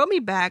 He wrote me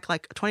back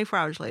like 24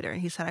 hours later,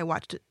 and he said, I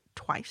watched it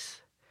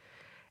twice.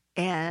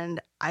 And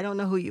I don't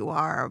know who you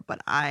are, but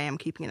I am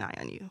keeping an eye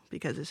on you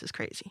because this is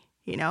crazy,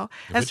 What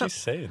did you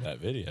say in that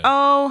video?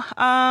 Oh,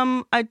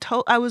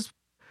 I was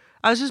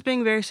just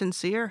being very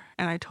sincere,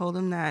 and I told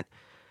him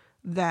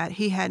that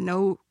he had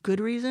no good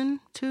reason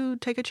to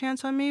take a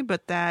chance on me,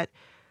 but that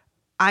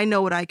I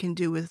know what I can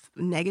do with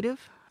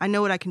negative. I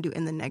know what I can do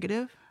in the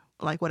negative,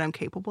 like what I'm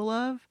capable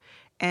of.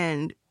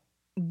 And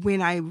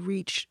when I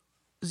reach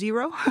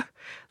 0,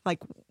 like,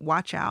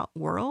 watch out,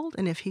 world.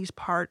 And if he's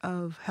part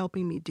of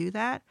helping me do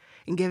that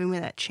and giving me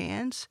that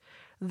chance,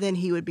 then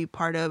he would be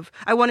part of.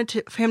 I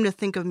wanted for him to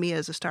think of me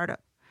as a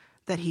startup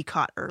that he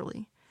caught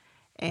early.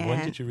 And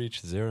when did you reach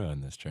 0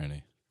 in this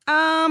journey?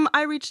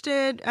 I reached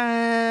it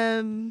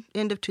end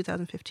of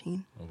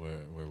 2015.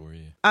 Where were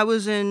you? I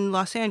was in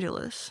Los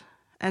Angeles,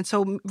 and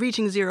so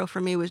reaching 0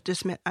 for me was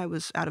just meant I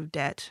was out of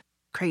debt,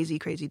 crazy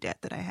debt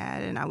that I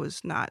had, and I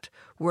was not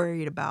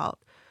worried about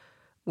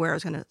where I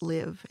was going to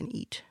live and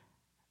eat,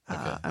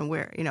 and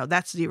where,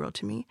 that's 0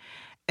 to me.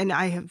 And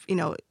I have,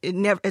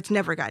 it's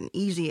never gotten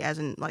easy as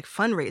in like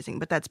fundraising,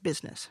 but that's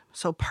business.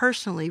 So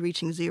personally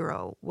reaching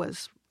 0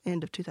 was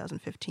end of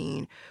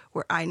 2015,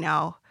 where I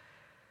now,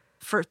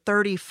 for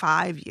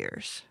 35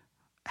 years,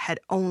 had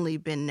only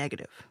been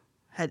negative,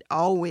 had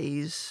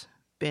always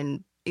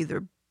been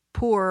either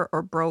poor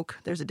or broke,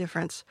 there's a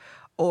difference,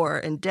 or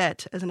in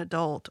debt as an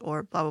adult,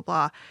 or blah, blah,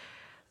 blah.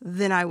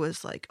 Then I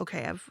was like,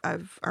 okay,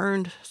 I've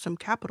earned some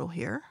capital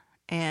here,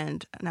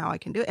 and now I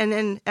can do it. And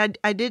then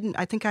I didn't.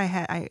 I think I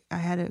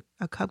had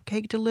a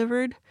cupcake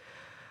delivered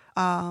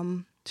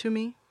to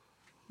me,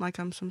 like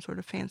I'm some sort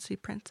of fancy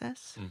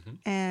princess.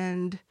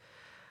 And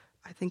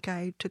I think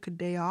I took a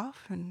day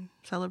off and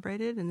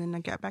celebrated, and then I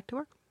got back to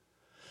work.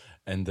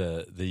 And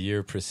the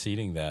year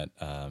preceding that,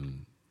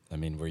 I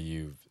mean,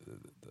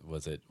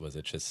 was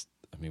it just,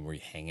 I mean, were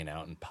you hanging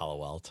out in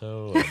Palo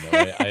Alto? Or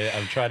no?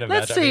 I'm trying to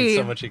Let's imagine. I mean, see.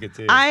 so much you could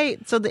do.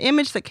 So the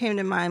image that came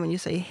to mind when you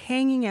say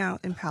hanging out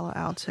in Palo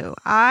Alto,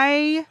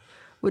 I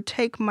would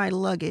take my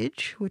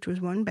luggage, which was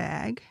one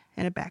bag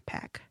and a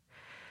backpack,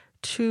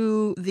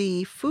 to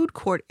the food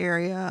court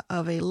area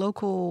of a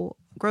local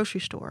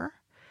grocery store.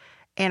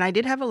 And I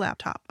did have a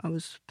laptop. I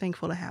was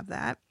thankful to have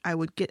that. I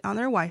would get on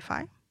their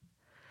Wi-Fi.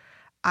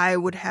 I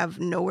would have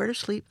nowhere to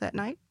sleep that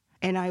night,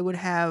 and I would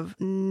have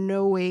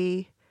no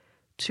way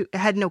to, I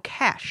had no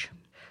cash.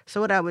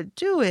 So what I would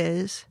do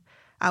is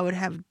I would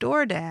have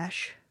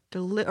DoorDash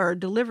or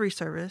delivery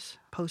service,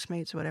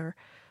 Postmates, whatever,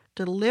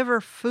 deliver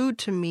food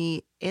to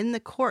me in the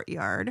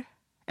courtyard.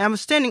 And I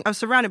was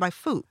surrounded by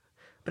food,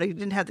 but I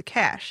didn't have the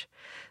cash.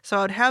 So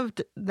I would have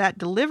that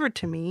delivered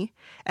to me,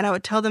 and I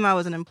would tell them I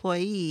was an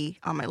employee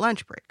on my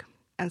lunch break.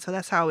 And so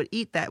that's how I would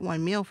eat that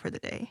one meal for the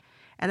day.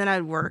 And then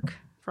I'd work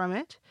from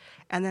it,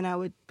 and then I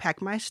would pack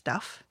my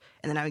stuff,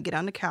 and then I would get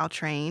on the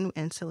Caltrain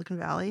in Silicon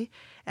Valley,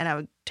 and I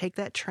would take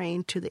that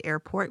train to the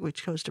airport,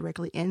 which goes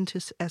directly into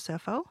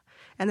SFO,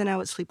 and then I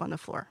would sleep on the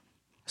floor.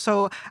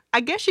 So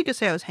I guess you could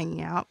say I was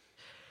hanging out.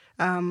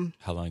 How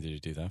long did you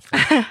do that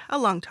for? A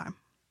long time.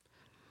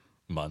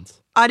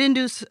 Months? I didn't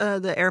do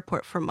the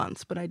airport for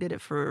months, but I did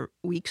it for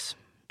weeks.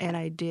 And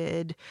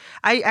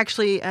I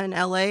actually, in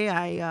LA,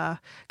 I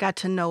got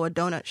to know a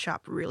donut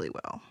shop really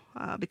well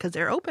because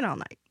they're open all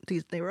night.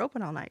 They were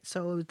open all night.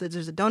 So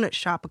there's a donut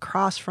shop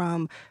across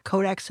from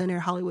Kodak Center,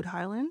 Hollywood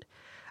Highland.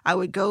 I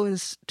would go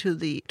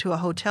to a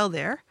hotel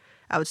there.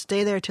 I would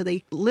stay there till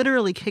they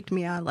literally kicked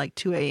me out at like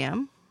 2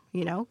 a.m.,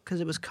 because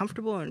it was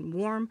comfortable and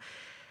warm.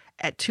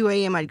 At 2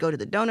 a.m., I'd go to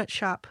the donut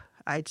shop.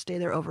 I'd stay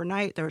there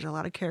overnight. There was a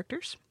lot of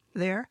characters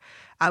there.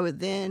 I would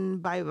then,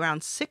 by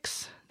around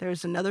 6,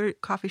 there's another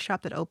coffee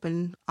shop that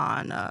opened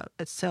on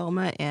at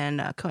Selma and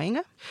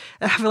Cahuenga.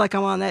 I feel like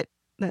I'm on that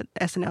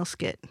SNL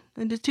skit.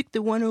 And just took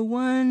the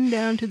 101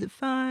 down to the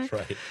 5.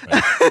 Right.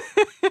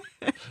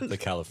 The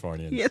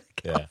Californians. Yeah,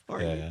 the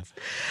Californians.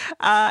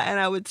 And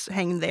I would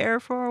hang there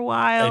for a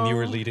while. And you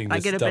were leading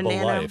this double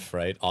life,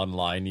 right?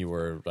 Online, you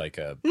were like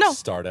a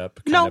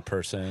startup kind of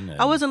person. And...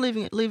 I wasn't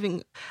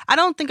leaving. I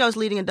don't think I was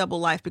leading a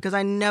double life because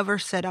I never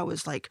said I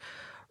was like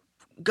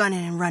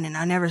gunning and running.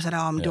 I never said,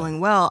 I'm doing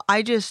well.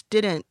 I just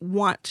didn't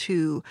want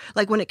to,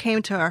 like when it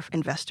came to our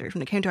investors,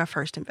 when it came to our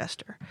first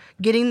investor,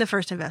 getting the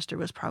first investor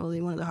was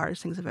probably one of the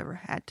hardest things I've ever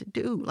had to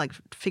do, like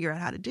figure out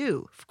how to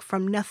do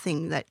from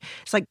nothing. That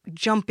it's like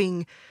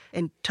jumping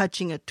and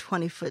touching a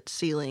 20-foot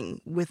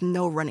ceiling with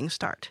no running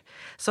start.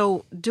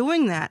 So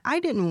doing that, I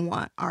didn't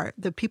want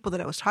the people that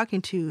I was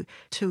talking to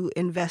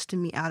invest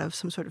in me out of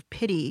some sort of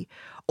pity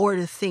or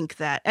to think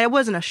that I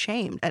wasn't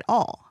ashamed at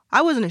all.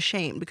 I wasn't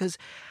ashamed because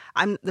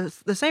I'm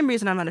the same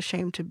reason I'm not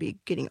ashamed to be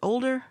getting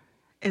older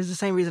is the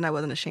same reason I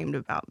wasn't ashamed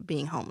about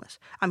being homeless.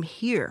 I'm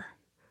here.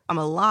 I'm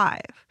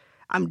alive.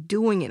 I'm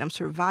doing it. I'm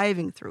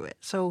surviving through it.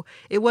 So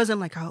it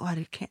wasn't like,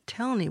 I can't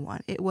tell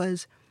anyone. It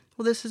was,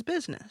 well, this is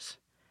business.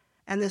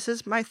 And this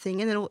is my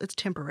thing, and it's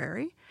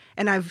temporary.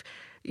 And I've,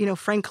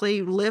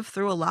 frankly, lived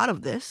through a lot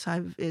of this.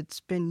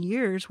 It's been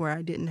years where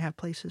I didn't have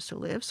places to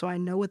live. So I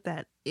know what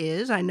that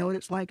is. I know what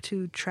it's like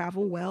to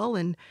travel well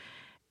and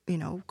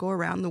go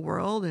around the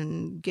world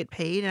and get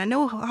paid. And I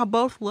know how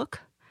both look.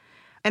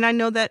 And I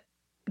know that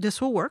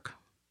this will work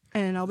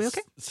and I'll be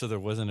okay. So there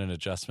wasn't an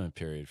adjustment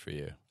period for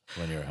you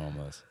when you were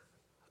homeless?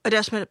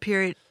 Adjustment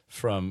period.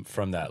 From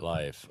that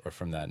life or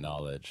from that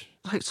knowledge?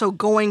 So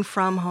going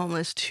from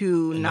homeless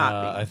to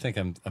not being. I think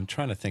I'm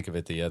trying to think of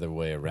it the other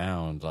way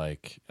around.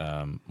 Like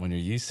when you're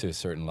used to a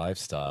certain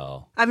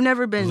lifestyle. I've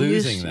never been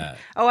losing that.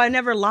 Oh, I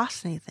never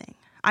lost anything.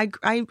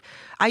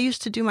 I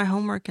used to do my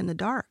homework in the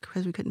dark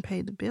because we couldn't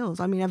pay the bills.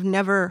 I mean, I've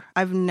never,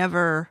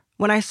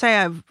 when I say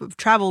I've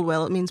traveled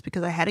well, it means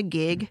because I had a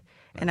gig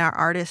and our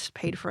artists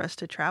paid for us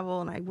to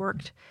travel and I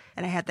worked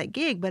and I had that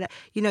gig. But,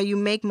 you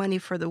make money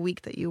for the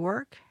week that you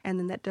work and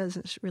then that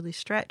doesn't really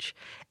stretch.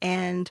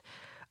 And,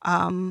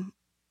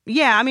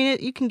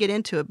 you can get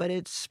into it, but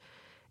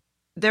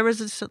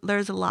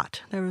there's a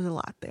lot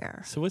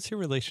there. So what's your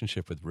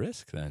relationship with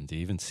risk then? Do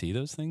you even see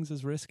those things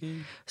as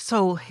risky?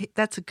 So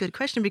that's a good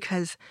question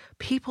because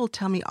people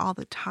tell me all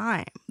the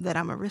time that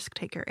I'm a risk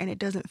taker and it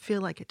doesn't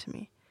feel like it to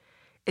me.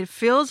 It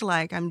feels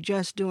like I'm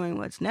just doing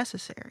what's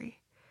necessary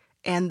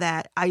and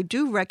that I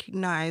do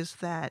recognize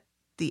that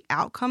the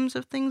outcomes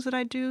of things that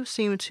I do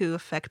seem to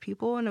affect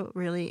people in a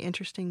really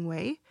interesting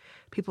way.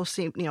 People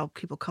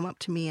people come up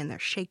to me and they're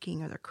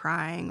shaking or they're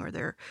crying or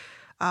they're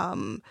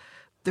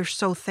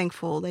so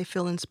thankful, they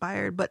feel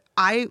inspired. But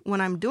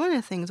when I'm doing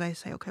the things, I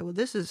say, okay, well,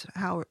 this is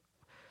how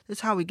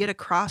we get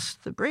across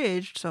the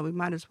bridge, so we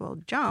might as well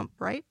jump,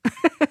 right?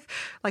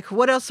 Like,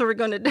 what else are we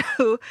going to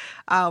do?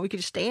 We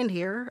could just stand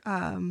here.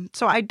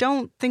 So I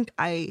don't think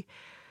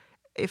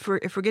if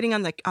we're getting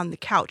on the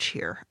couch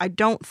here, I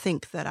don't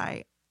think that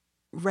I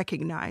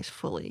recognize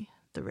fully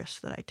the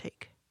risks that I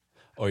take.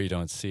 Or you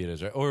don't see it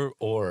as right.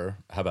 Or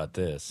how about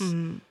this?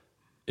 Mm-hmm.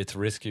 It's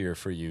riskier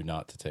for you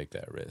not to take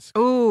that risk.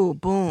 Oh,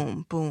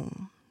 boom,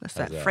 boom. That's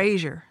How's that that?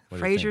 Frasier.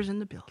 What do you Frasier's think? in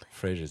the building.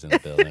 Frasier's in the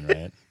building,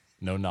 right?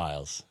 No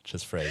Niles,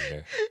 just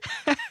Frasier.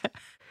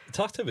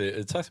 Talk to me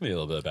a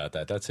little bit about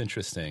that. That's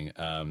interesting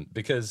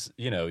because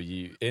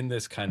you in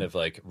this kind of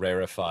like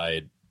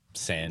rarefied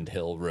Sand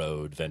Hill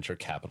Road venture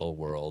capital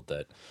world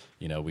that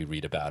we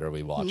read about or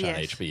we watch on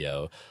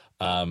HBO.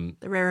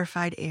 The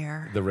rarefied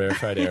air. The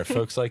rarefied air.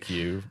 Folks like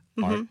you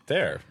aren't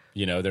there.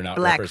 They're not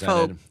Black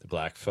represented. folk.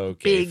 Black folk,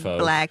 gay Big folk.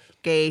 black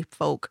gay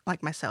folk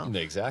like myself.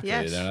 Exactly.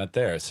 Yes. They're not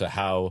there. So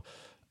how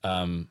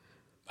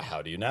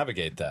do you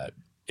navigate that?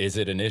 Is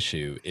it an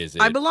issue? Is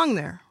it? I belong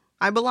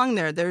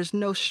there. There's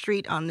no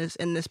street in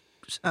this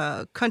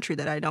country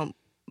that I don't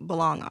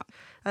belong on.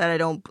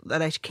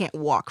 That I can't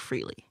walk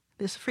freely.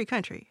 It's a free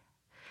country,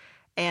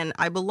 and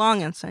I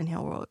belong on Sand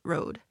Hill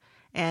Road,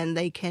 and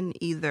they can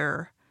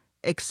either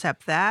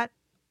accept that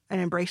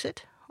and embrace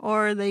it,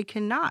 or they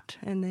cannot,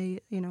 and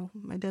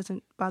it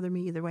doesn't bother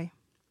me either way.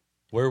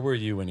 Where were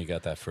you when you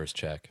got that first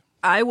check?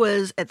 I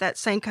was at that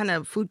same kind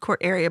of food court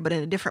area, but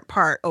in a different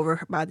part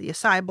over by the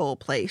acai bowl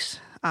place.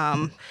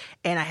 And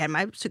I had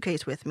my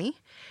suitcase with me,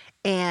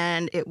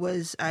 and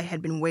I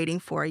had been waiting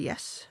for a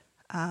yes.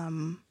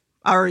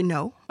 Or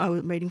no, I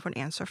was waiting for an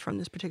answer from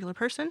this particular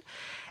person.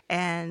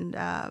 And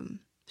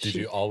did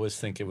you always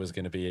think it was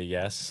going to be a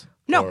yes?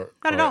 No,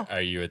 not at all.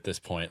 Are you at this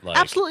point like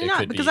absolutely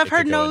not? Because I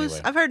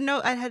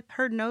had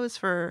heard no's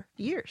for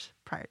years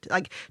prior to,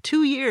 like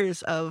 2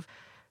 years of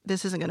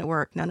this isn't going to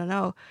work.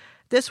 No.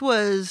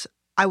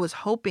 I was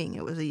hoping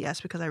it was a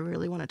yes because I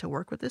really wanted to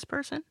work with this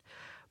person,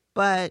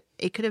 but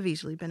it could have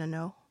easily been a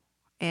no,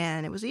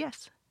 and it was a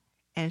yes.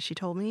 And she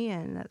told me,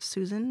 and that's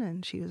Susan,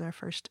 and she was our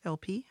first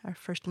LP, our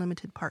first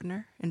limited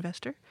partner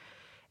investor.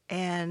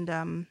 And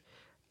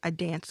I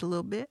danced a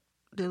little bit,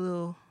 did a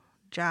little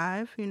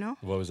jive,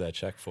 What was that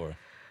check for?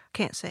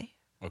 Can't say.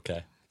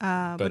 Okay,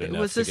 but enough it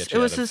was to get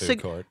you out of the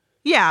food court.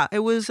 Yeah, it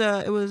was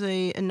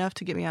enough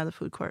to get me out of the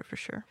food court for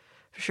sure.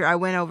 For sure, I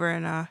went over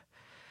and I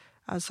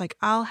was like,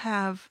 I'll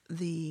have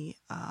the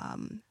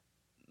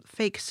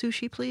fake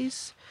sushi,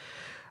 please,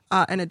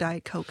 and a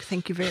Diet Coke.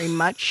 Thank you very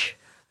much.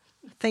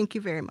 Thank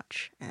you very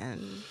much.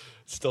 And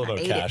still no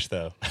cash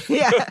though.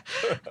 Yeah,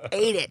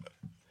 ate it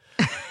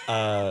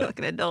like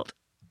an adult.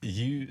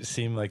 You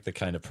seem like the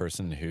kind of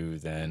person who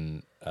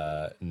then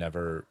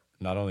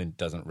not only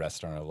doesn't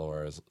rest on our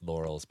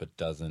laurels, but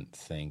doesn't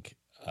think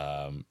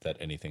that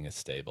anything is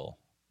stable.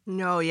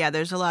 No, yeah,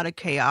 there's a lot of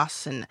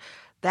chaos, and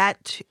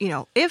that,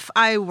 if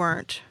I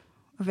weren't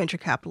a venture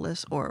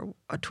capitalist or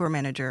a tour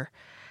manager,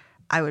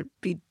 I would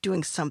be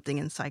doing something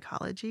in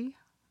psychology,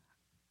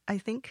 I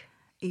think.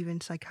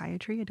 Even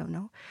psychiatry, I don't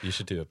know. You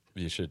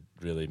should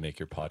really make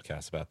your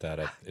podcast about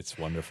that. It's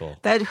wonderful.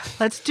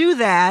 Let's do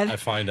that. I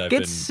find I've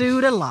been been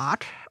sued a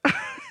lot.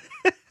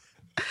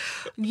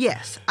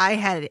 Yes, I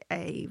had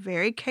a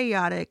very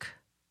chaotic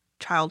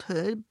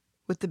childhood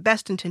with the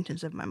best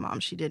intentions of my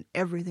mom. She did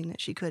everything that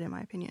she could, in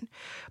my opinion.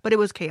 But it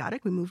was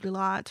chaotic. We moved a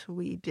lot.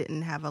 We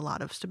didn't have a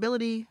lot of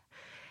stability.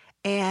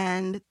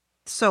 And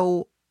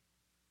so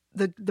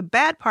the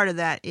bad part of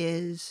that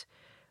is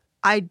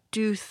I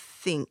do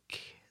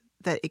think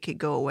that it could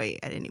go away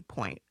at any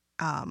point.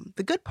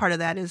 The good part of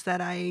that is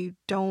that I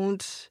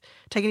don't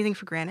take anything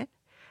for granted.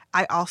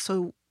 I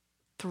also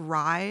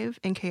thrive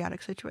in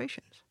chaotic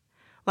situations.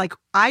 Like,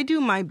 I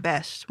do my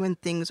best when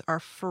things are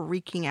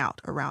freaking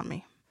out around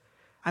me.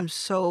 I'm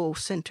so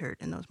centered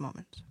in those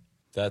moments.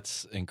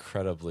 That's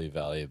incredibly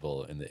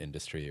valuable in the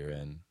industry you're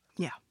in.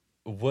 Yeah.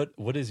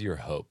 What is your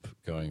hope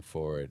going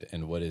forward?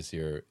 And is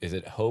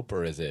it hope,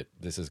 or is it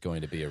this is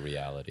going to be a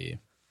reality?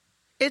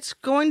 It's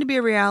going to be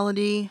a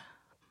reality.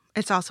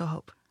 It's also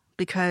hope,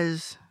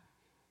 because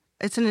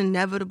it's an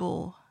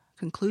inevitable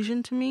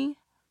conclusion to me,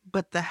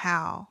 but the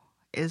how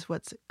is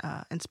what's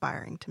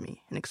inspiring to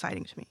me and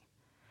exciting to me.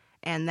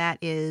 And that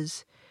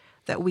is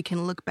that we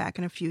can look back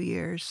in a few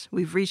years.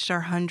 We've reached our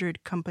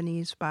 100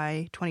 companies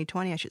by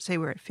 2020. I should say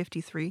we're at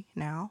 53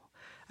 now.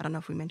 I don't know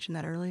if we mentioned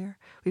that earlier.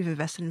 We've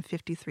invested in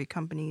 53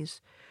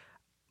 companies.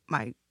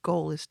 My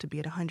goal is to be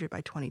at 100 by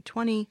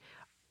 2020,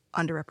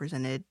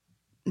 underrepresented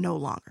no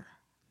longer.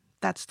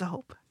 That's the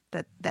hope.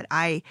 That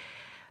I,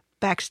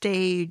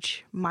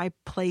 backstage, my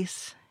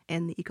place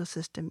in the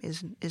ecosystem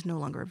is no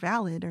longer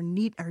valid or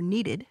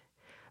needed,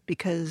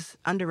 because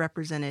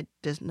underrepresented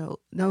does no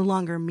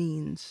longer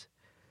means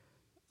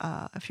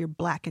if you're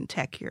black in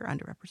tech, you're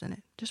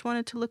underrepresented. Just want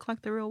it to look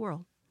like the real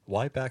world.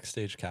 Why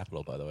Backstage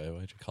Capital, by the way?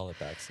 Why'd you call it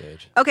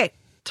Backstage? Okay,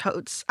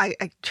 totes.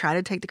 I try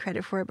to take the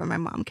credit for it, but my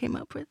mom came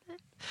up with it.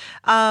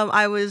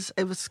 It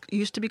was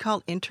used to be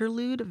called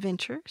Interlude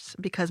Ventures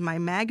because my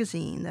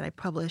magazine that I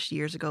published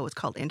years ago was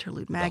called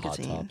Interlude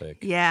Magazine. Hot Topic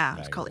yeah,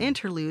 it's called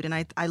Interlude, and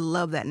I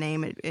love that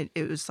name.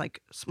 It was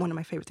like one of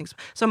my favorite things.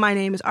 So my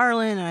name is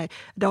Arlen, and I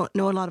don't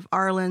know a lot of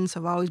Arlen, so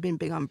I've always been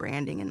big on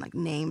branding, and like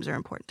names are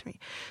important to me.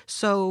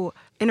 So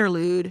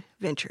Interlude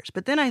Ventures.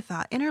 But then I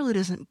thought Interlude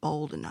isn't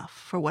bold enough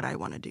for what I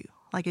want to do.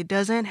 Like it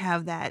doesn't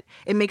have that,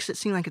 it makes it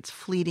seem like it's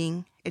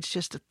fleeting. It's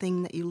just a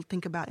thing that you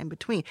think about in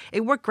between.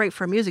 It worked great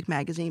for a music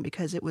magazine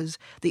because it was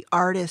the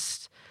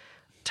artist's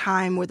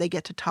time where they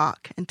get to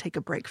talk and take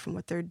a break from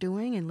what they're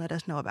doing and let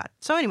us know about it.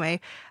 So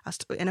anyway, I was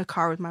in a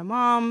car with my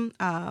mom.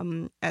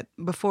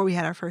 Before we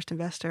had our first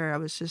investor, I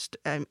was just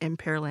in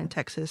Pearland,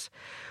 Texas.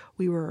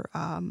 We were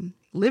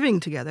living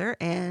together,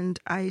 and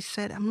I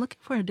said, I'm looking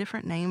for a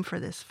different name for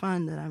this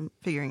fund that I'm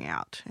figuring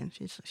out. And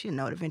she didn't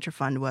know what a venture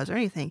fund was or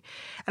anything.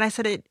 And I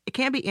said, it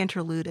can't be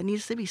Interlude. It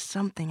needs to be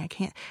something. I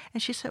can't.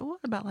 And she said, what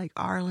about like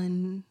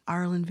Arlen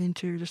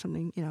Ventures or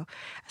something, I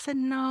said,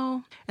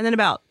 no. And then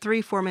about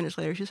 3-4 minutes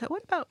later, she said,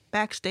 what about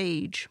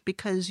Backstage?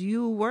 Because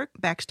you work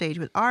backstage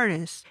with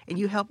artists, and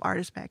you help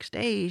artists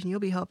backstage, and you'll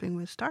be helping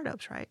with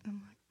startups, right? And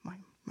I'm like,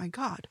 my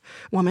God,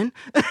 woman,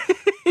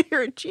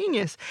 you're a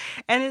genius.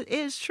 And it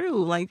is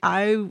true. Like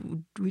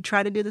we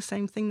try to do the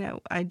same thing that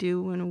I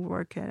do when we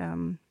work at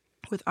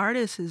with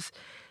artists is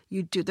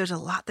there's a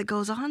lot that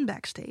goes on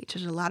backstage.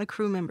 There's a lot of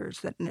crew members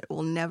that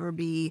will never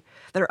be,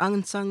 that are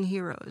unsung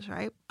heroes,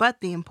 right?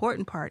 But the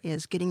important part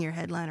is getting your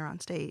headliner on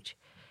stage,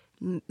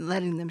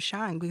 letting them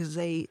shine, because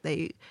they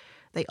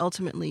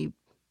ultimately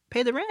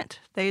pay the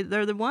rent.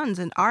 They're the ones,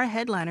 and our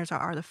headliners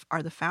are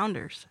the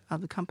founders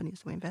of the companies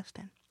that we invest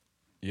in.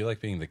 You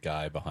like being the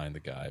guy behind the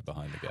guy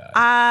behind the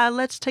guy.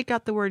 Let's take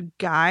out the word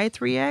guy,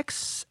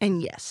 3X,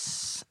 and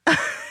yes.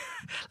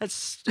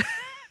 Let's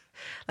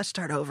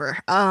start over.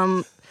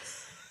 The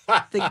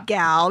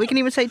gal. We can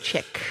even say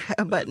chick,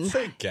 but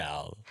say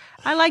gal.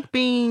 I like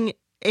being,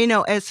 and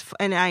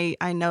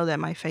I know that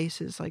my face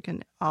is like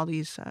in all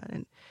these,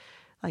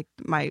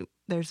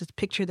 there's this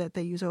picture that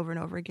they use over and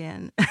over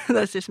again.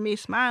 That's just me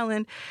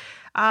smiling.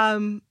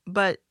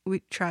 But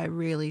we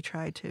really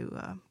try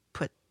to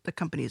put the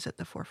companies at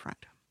the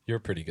forefront. You're a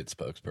pretty good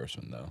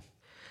spokesperson, though.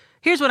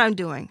 Here's what I'm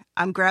doing.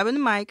 I'm grabbing the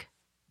mic.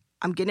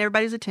 I'm getting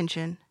everybody's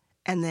attention.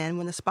 And then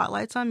when the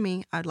spotlight's on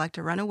me, I'd like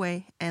to run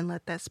away and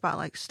let that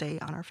spotlight stay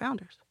on our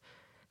founders.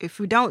 If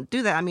we don't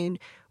do that,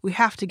 we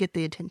have to get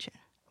the attention.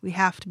 We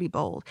have to be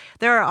bold.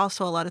 There are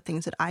also a lot of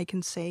things that I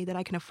can say, that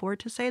I can afford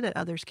to say, that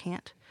others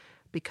can't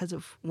because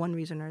of one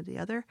reason or the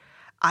other.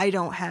 I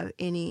don't have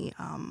any,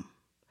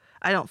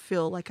 I don't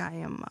feel like I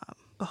am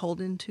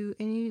beholden to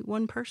any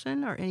one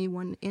person or any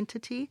one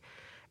entity.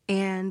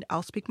 And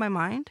I'll speak my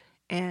mind,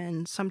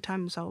 and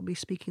sometimes I'll be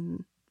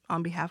speaking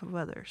on behalf of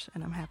others,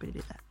 and I'm happy to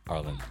do that.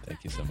 Arlen,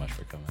 thank you so much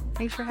for coming.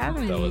 Thanks for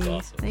having me. That was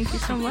awesome. Thank you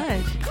so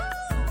much.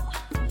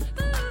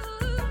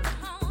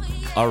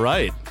 All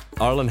right.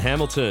 Arlen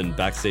Hamilton,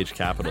 Backstage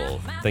Capital.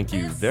 Thank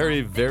you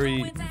very,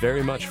 very,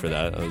 very much for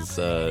that. It was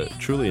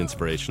truly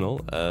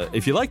inspirational.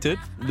 If you liked it,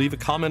 leave a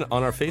comment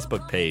on our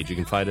Facebook page. You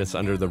can find us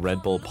under the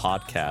Red Bull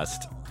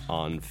Podcast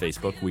on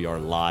Facebook. We are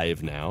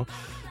live now.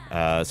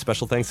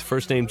 Special thanks to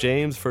First Name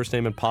James, First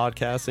Name in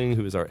Podcasting,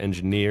 who is our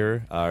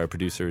engineer. Our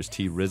producer is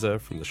T.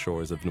 Rizza from the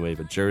shores of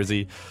Nueva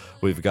Jersey.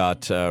 We've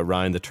got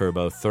Ryan the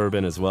Turbo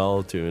Thurbin as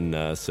well, doing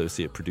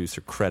associate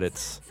producer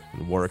credits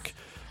and work.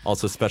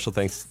 Also, special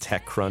thanks to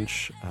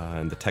TechCrunch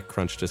and the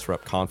TechCrunch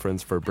Disrupt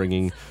Conference for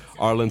bringing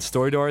Arlen's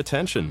story to our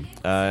attention.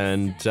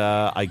 And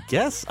I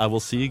guess I will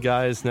see you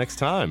guys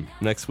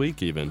next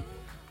week even.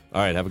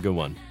 All right, have a good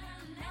one.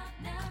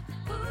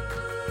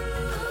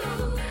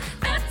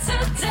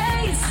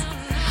 Days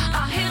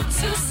are here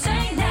to